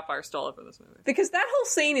 Mrs. Doubtfire stole it from this movie. Because that whole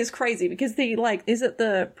scene is crazy, because the, like, is it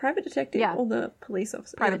the private detective or the police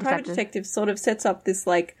officer? Private the private detective sort of sets up this,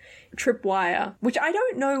 like, tripwire, which I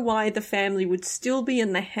don't know why the family would still be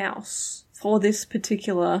in the house for this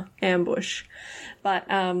particular ambush. But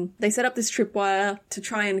they set up this tripwire to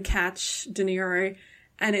try and catch De Niro,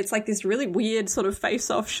 and it's like this really weird sort of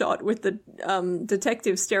face-off shot with the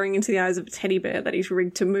detective staring into the eyes of a teddy bear that he's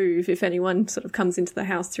rigged to move if anyone sort of comes into the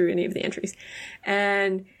house through any of the entries.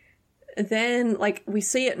 And then, like, we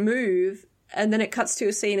see it move, and then it cuts to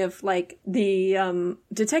a scene of, like, the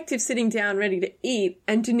detective sitting down ready to eat,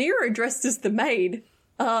 and De Niro dressed as the maid.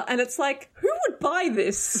 And it's like, who would buy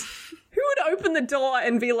this? Who would open the door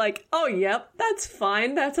and be like, oh, yep, that's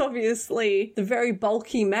fine. That's obviously the very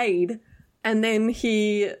bulky maid. And then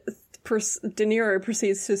De Niro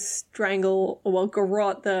proceeds to strangle, well,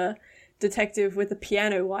 garrote the detective with a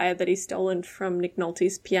piano wire that he's stolen from Nick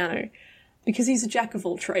Nolte's piano. Because he's a jack of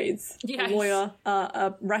all trades. Yes. A lawyer,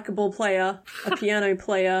 a racquetball player, a piano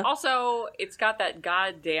player. Also, it's got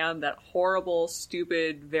that horrible,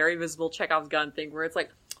 stupid, very visible Chekhov's gun thing where it's like,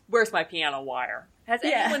 where's my piano wire? Has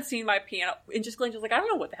anyone seen my piano? And just Glenn was like, I don't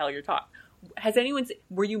know what the hell you're talking. Has anyone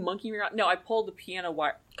were you monkeying around? No, I pulled the piano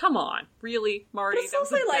wire. Come on. Really, Marty? That was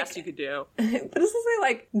the best you could do. But it's also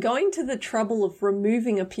like going to the trouble of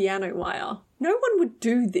removing a piano wire. No one would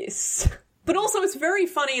do this. But also, it's very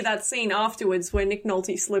funny, that scene afterwards where Nick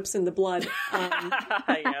Nolte slips in the blood.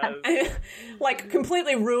 Yes. Like,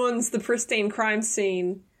 completely ruins the pristine crime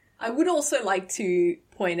scene. I would also like to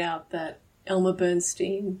point out that Elmer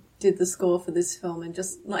Bernstein did the score for this film and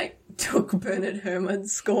just, like, took Bernard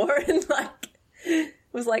Herrmann's score and, like,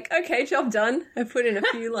 was like, okay, job done. I put in a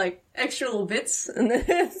few, like, extra little bits and then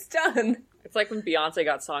it's done. It's like when Beyonce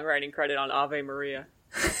got songwriting credit on Ave Maria.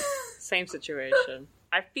 Same situation.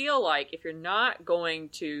 I feel like if you're not going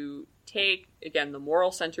to take, again, the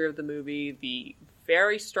moral center of the movie, the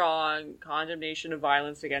very strong condemnation of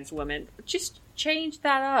violence against women, just change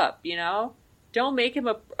that up, you know? Don't make him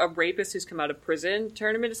a rapist who's come out of prison.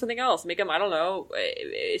 Turn him into something else. Make him, I don't know,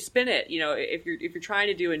 spin it. You know, if you're trying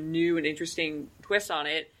to do a new and interesting twist on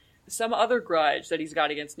it, some other grudge that he's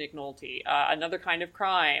got against Nick Nolte, another kind of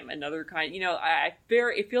crime, another kind, you know,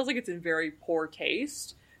 it feels like it's in very poor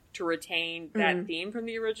taste to retain that theme from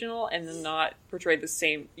the original and then not portray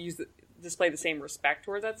display the same respect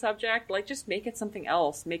towards that subject. Like, just make it something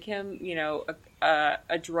else. Make him, you know,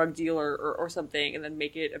 a drug dealer or something, and then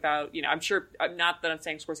make it about, you know, I'm sure, not that I'm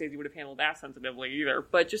saying Scorsese would have handled that sensitively either,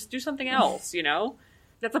 but just do something else, you know?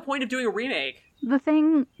 That's the point of doing a remake. The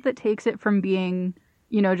thing that takes it from being,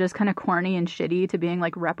 you know, just kind of corny and shitty to being,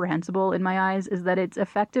 like, reprehensible in my eyes is that it's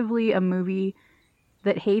effectively a movie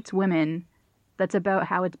that hates women that's about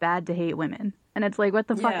how it's bad to hate women. And it's like, what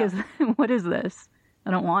the fuck is, what is this? I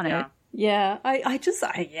don't want it. Yeah,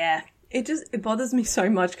 it bothers me so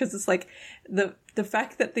much because it's like the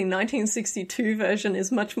fact that the 1962 version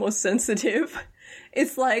is much more sensitive.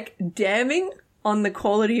 It's like damning on the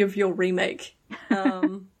quality of your remake.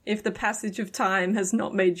 If the passage of time has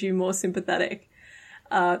not made you more sympathetic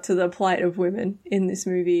to the plight of women in this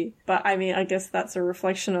movie. But I mean, I guess that's a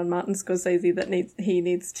reflection on Martin Scorsese that he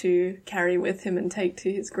needs to carry with him and take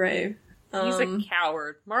to his grave. He's a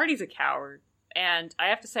coward. Marty's a coward. And I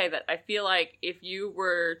have to say that I feel like if you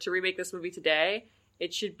were to remake this movie today,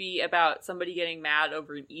 it should be about somebody getting mad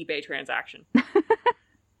over an eBay transaction.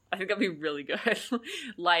 I think that'd be really good.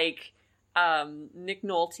 Like, Nick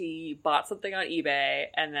Nolte bought something on eBay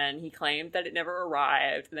and then he claimed that it never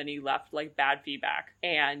arrived and then he left like bad feedback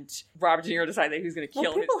and Robert De Niro decided that he was going to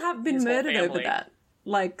kill people have been murdered over that,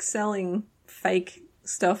 like selling fake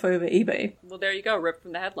stuff over eBay. Well, there you go, ripped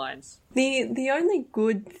from the headlines. The only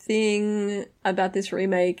good thing about this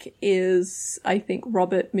remake is, I think,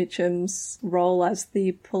 Robert Mitchum's role as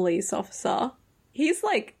the police officer. He's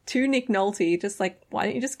like, to Nick Nolte, just like, why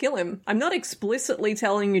don't you just kill him? I'm not explicitly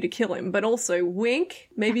telling you to kill him, but also wink.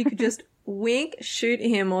 Maybe you could just wink, shoot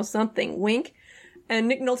him or something. Wink. And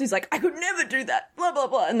Nick Nolte's like, I could never do that, blah, blah,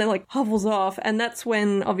 blah. And then like hovels off. And that's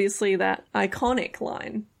when, obviously, that iconic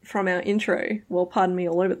line from our intro, well, pardon me,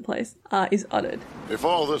 all over the place, is uttered. If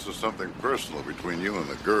all this is something personal between you and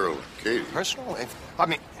the girl, Katie. Personal? I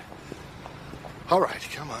mean... All right,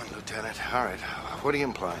 come on, Lieutenant. All right, what are you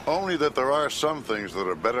implying? Only that there are some things that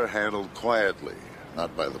are better handled quietly,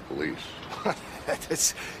 not by the police.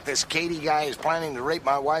 This Katie guy is planning to rape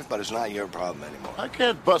my wife, but it's not your problem anymore. I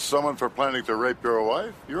can't bust someone for planning to rape your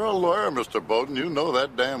wife. You're a lawyer, Mr. Bowden. You know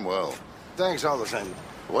that damn well. Thanks all the same.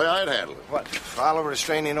 The way I'd handle it. What? File a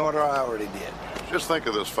restraining order? I already did. Just think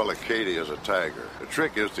of this fella Katie as a tiger. The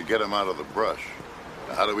trick is to get him out of the brush.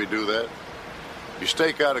 Now, how do we do that? You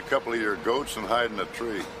stake out a couple of your goats and hide in a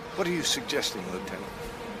tree. What are you suggesting, Lieutenant?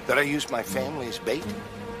 That I use my family as bait?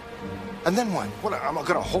 And then what? What, am I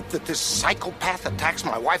going to hope that this psychopath attacks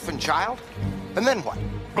my wife and child? And then what?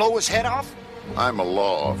 Blow his head off? I'm a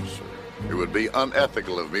law officer. It would be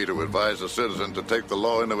unethical of me to advise a citizen to take the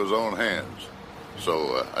law into his own hands.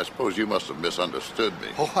 So, I suppose you must have misunderstood me.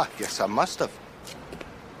 Oh, I guess I must have.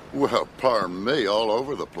 Well, pardon me, all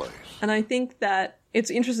over the place. And I think that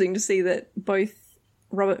it's interesting to see that both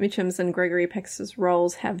Robert Mitchum's and Gregory Peck's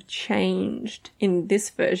roles have changed in this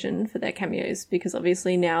version for their cameos, because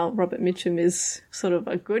obviously now Robert Mitchum is sort of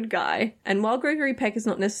a good guy. And while Gregory Peck is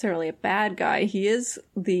not necessarily a bad guy, he is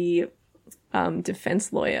the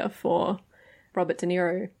defense lawyer for Robert De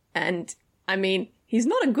Niro. And, I mean, he's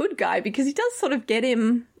not a good guy because he does sort of get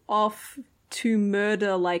him off to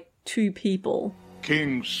murder, like, 2 people.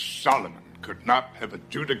 King Solomon could not have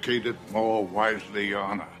adjudicated more wisely, Your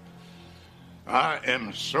Honor. I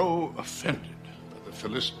am so offended by the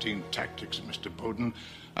Philistine tactics of Mr. Bowden.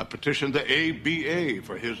 I petitioned the ABA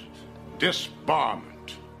for his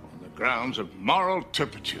disbarment on the grounds of moral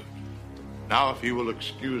turpitude. Now, if you will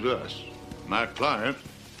excuse us, my client,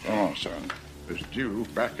 son, is due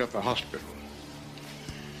back at the hospital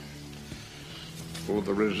for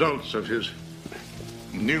the results of his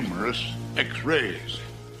numerous X-rays.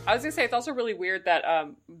 I was gonna say, it's also really weird that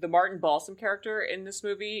the Martin Balsam character in this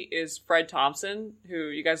movie is Fred Thompson, who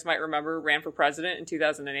you guys might remember ran for president in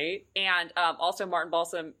 2008. And also Martin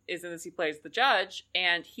Balsam is in this, he plays the judge,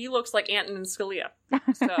 and he looks like Antonin Scalia.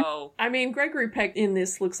 So, I mean, Gregory Peck in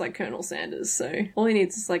this looks like Colonel Sanders, so all he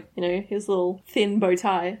needs is, like, you know, his little thin bow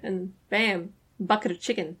tie, and bam, bucket of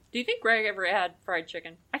chicken. Do you think Greg ever had fried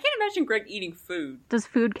chicken? I can't imagine Greg eating food. Does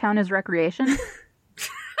food count as recreation?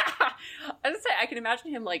 I was gonna say, I can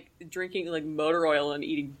imagine him, like, drinking, like, motor oil and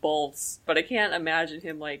eating bolts, but I can't imagine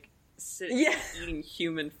him, like, sitting and eating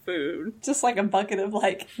human food. Just like a bucket of,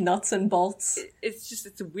 like, nuts and bolts.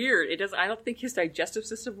 It's weird. I don't think his digestive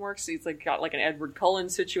system works. He's, like, got, like, an Edward Cullen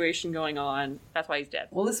situation going on. That's why he's dead.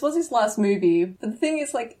 Well, this was his last movie, but the thing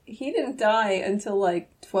is, like, he didn't die until, like,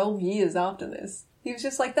 12 years after this. He was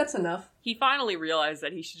just like, that's enough. He finally realized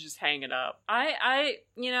that he should just hang it up.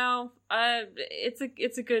 It's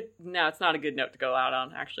a good, no, it's not a good note to go out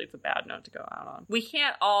on. Actually, it's a bad note to go out on. We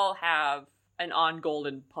can't all have an on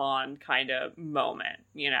Golden Pond kind of moment,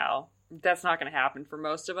 you know? That's not going to happen for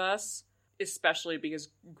most of us, especially because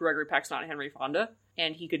Gregory Peck's not Henry Fonda,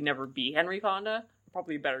 and he could never be Henry Fonda.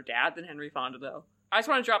 Probably a better dad than Henry Fonda, though. I just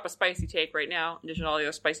want to drop a spicy take right now, in addition to all the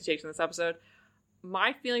other spicy takes in this episode.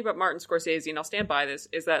 My feeling about Martin Scorsese, and I'll stand by this,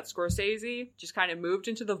 is that Scorsese just kind of moved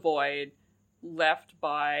into the void, left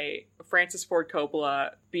by Francis Ford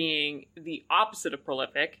Coppola being the opposite of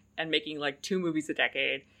prolific and making like 2 movies a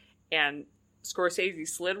decade, and Scorsese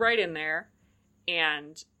slid right in there.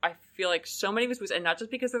 And I feel like so many of his movies, and not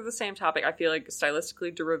just because they're the same topic, I feel like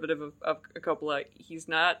stylistically derivative of Coppola. He's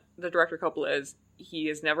not the director Coppola is. He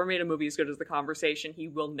has never made a movie as good as The Conversation. He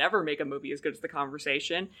will never make a movie as good as The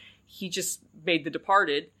Conversation. He just made The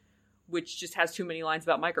Departed, which just has too many lines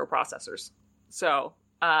about microprocessors. So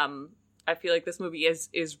I feel like this movie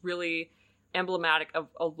is really emblematic of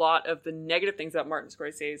a lot of the negative things about Martin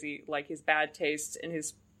Scorsese, like his bad taste and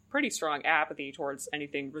his pretty strong apathy towards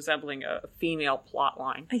anything resembling a female plot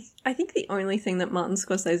line. I think the only thing that Martin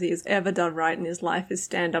Scorsese has ever done right in his life is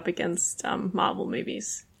stand up against Marvel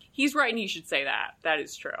movies. He's right, and he should say that. That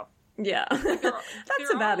is true. Yeah.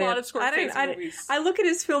 That's about a lot it. of Scorsese movies. I look at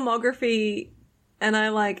his filmography and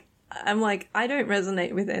I'm like, I don't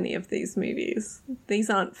resonate with any of these movies. These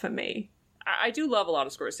aren't for me. I do love a lot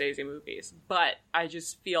of Scorsese movies, but I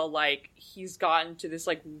just feel like he's gotten to this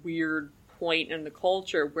like weird point in the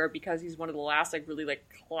culture where, because he's one of the last like really like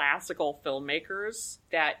classical filmmakers,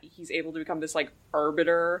 that he's able to become this like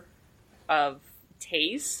arbiter of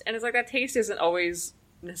taste, and it's like that taste isn't always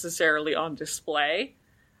necessarily on display.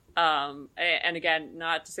 And again,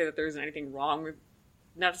 not to say that there isn't anything wrong with,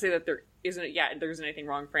 not to say that there isn't anything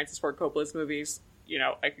wrong with Francis Ford Coppola's movies. You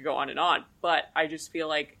know, I could go on and on, but I just feel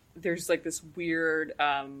like there's like this weird,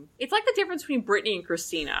 it's like the difference between Britney and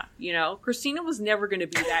Christina. You know, Christina was never going to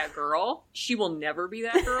be that girl. She will never be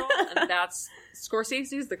that girl. And that's,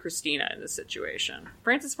 Scorsese is the Christina in this situation.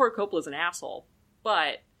 Francis Ford Coppola is an asshole,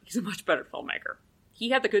 but he's a much better filmmaker.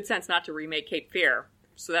 He had the good sense not to remake Cape Fear.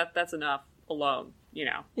 So that's enough alone, you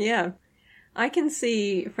know. Yeah. I can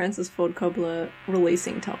see Francis Ford Coppola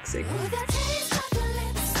releasing Toxic.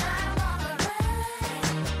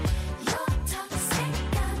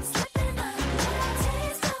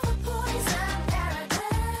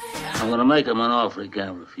 I'm going to make him an offer he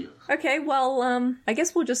can't refuse. Okay, well, I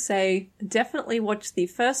guess we'll just say definitely watch the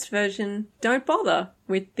first version. Don't bother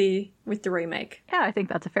with the remake. Yeah, I think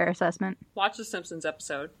that's a fair assessment. Watch the Simpsons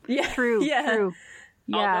episode. Yeah. True. Yeah.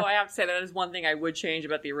 Although I have to say that is one thing I would change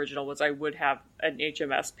about the original, was I would have an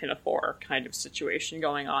HMS Pinafore kind of situation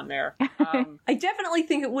going on there. I definitely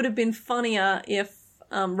think it would have been funnier if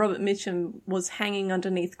Robert Mitchum was hanging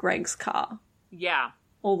underneath Greg's car. Yeah.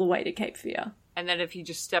 All the way to Cape Fear. And then if he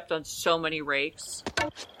just stepped on so many rakes.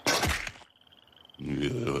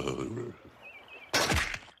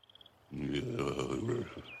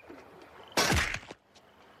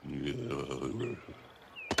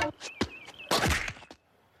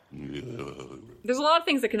 There's a lot of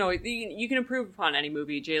things that can always, you can improve upon any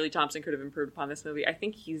movie. J. Lee Thompson could have improved upon this movie. I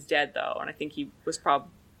think he's dead though, and I think he was probably,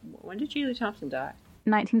 when did J. Lee Thompson die?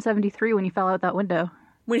 1973, when he fell out that window.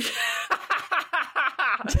 When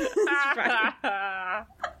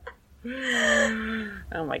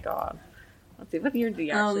oh my god. Let's see, what year did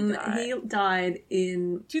he actually die? He died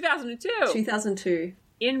in 2002. 2002.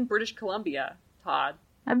 In British Columbia, Todd.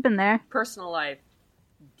 I've been there. Personal life.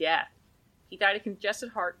 Death. He died of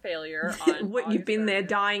congested heart failure on What, you've been there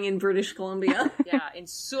dying in British Columbia? Yeah, in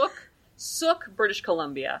Sook, British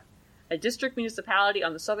Columbia, a district municipality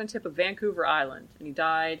on the southern tip of Vancouver Island. And he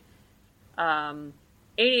died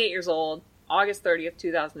 88 years old, August 30th,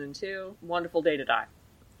 2002. Wonderful day to die.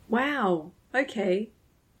 Wow. Okay.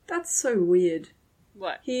 That's so weird.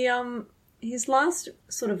 What? He, his last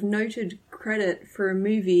sort of noted credit for a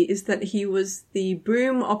movie is that he was the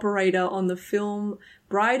boom operator on the film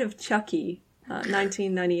Bride of Chucky,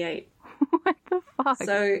 1998. What the fuck?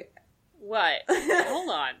 So... What? Hold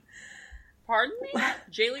on. Pardon me?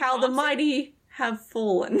 How the mighty have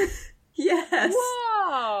fallen. Yes.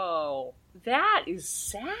 Whoa. That is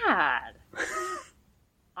sad.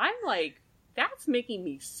 I'm like, that's making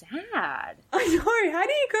me sad. I know. How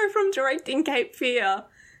do you go from directing Cape Fear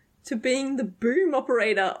to being the boom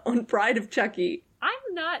operator on Bride of Chucky?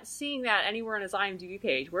 I'm not seeing that anywhere on his IMDb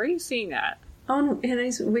page. Where are you seeing that? On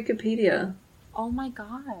his Wikipedia. Oh my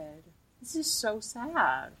god. This is so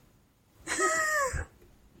sad.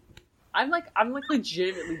 I'm like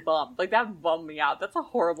legitimately bummed. Like, that bummed me out. That's a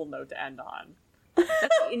horrible note to end on.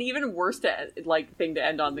 That's an even worse thing to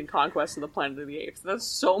end on than Conquest of the Planet of the Apes. That's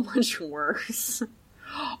so much worse.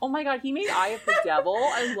 Oh my god, he made Eye of the Devil.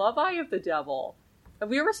 I love Eye of the Devil. Have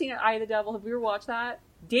we ever seen Eye of the Devil? Have we ever watched that?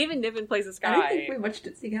 David Niven plays this guy. I don't think we watched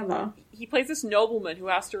it together. He plays this nobleman who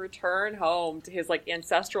has to return home to his like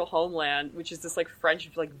ancestral homeland, which is this like French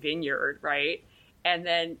like vineyard, right? And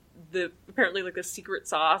then apparently like the secret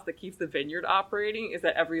sauce that keeps the vineyard operating is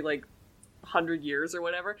that every like 100 years or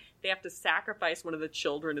whatever, they have to sacrifice one of the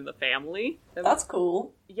children in the family. That's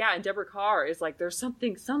cool. Yeah, and Deborah Carr is like, there's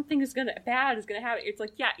something is bad is gonna happen. It's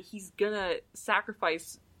like, yeah, he's gonna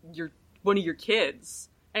sacrifice one of your kids.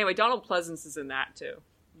 Anyway, Donald Pleasance is in that too.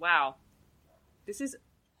 Wow. This is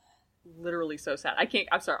literally so sad. I can't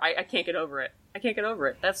get over it. I can't get over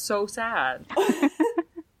it. That's so sad.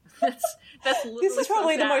 That's literally This is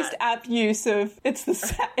probably so the sad. most apt use of it's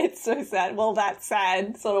so sad. Well, that's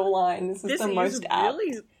sad sort of line. This is the most apt.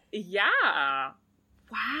 Yeah.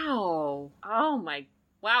 Wow. Oh my.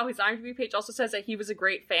 Wow. His IMDb page also says that he was a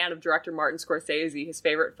great fan of director Martin Scorsese. His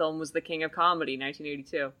favorite film was The King of Comedy,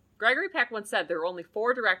 1982. Gregory Peck once said there were only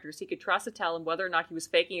 4 directors he could trust to tell him whether or not he was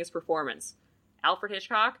faking his performance: Alfred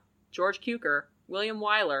Hitchcock, George Cukor, William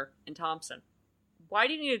Wyler, and Thompson. Why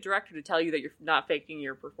do you need a director to tell you that you're not faking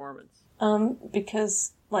your performance?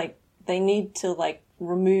 Because, like, they need to, like,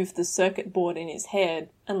 remove the circuit board in his head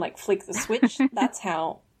and, like, flick the switch. That's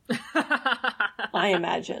how I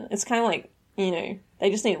imagine. It's kind of like,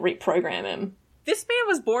 they just need to reprogram him. This man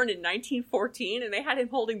was born in 1914 and they had him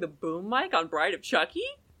holding the boom mic on Bride of Chucky?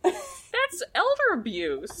 That's elder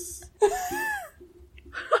abuse.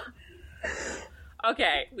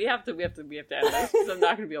 Okay, we have to end this because I'm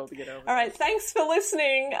not going to be able to get over it. All right, thanks for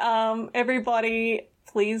listening, everybody.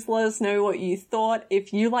 Please let us know what you thought.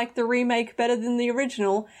 If you like the remake better than the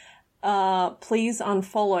original, please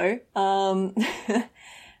unfollow.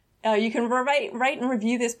 You can rate and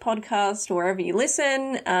review this podcast wherever you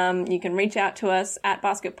listen. You can reach out to us at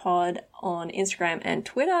BasketPod on Instagram and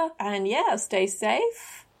Twitter. And yeah, stay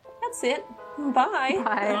safe. That's it. Bye.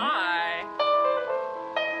 Bye.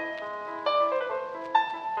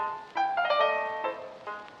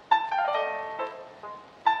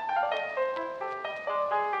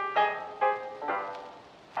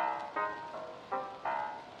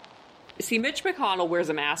 See, Mitch McConnell wears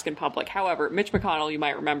a mask in public. However, Mitch McConnell, you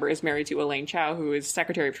might remember, is married to Elaine Chao, who is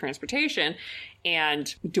Secretary of Transportation.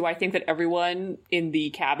 And do I think that everyone in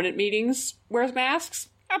the cabinet meetings wears masks?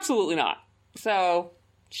 Absolutely not. So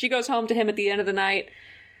she goes home to him at the end of the night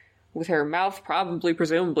with her mouth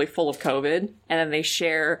presumably full of COVID. And then they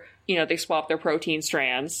share, they swap their protein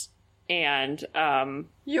strands. And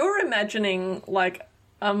you're imagining, like,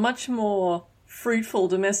 a much more fruitful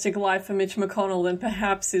domestic life for Mitch McConnell than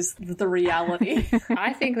perhaps is the reality.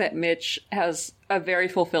 I think that Mitch has a very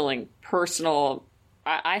fulfilling personal...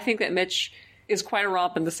 I think that Mitch is quite a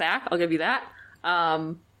romp in the sack, I'll give you that.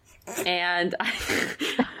 And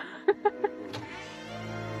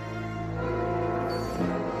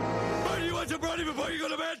Do you want some brownie before you go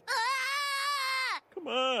to bed? Come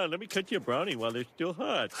on, let me cut you a brownie while they're still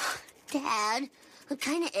hot. Dad, I'm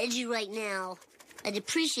kind of edgy right now. I'd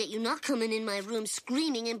appreciate you not coming in my room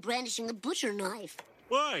screaming and brandishing a butcher knife.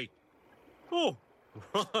 Why? Oh,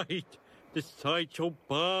 right. The Sideshow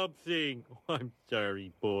Bob thing. Oh, I'm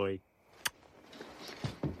sorry, boy.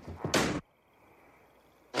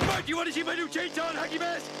 Mark, you want to see my new chainsaw and hockey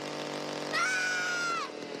mask?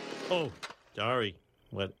 Oh, Sorry.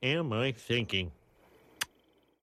 What am I thinking?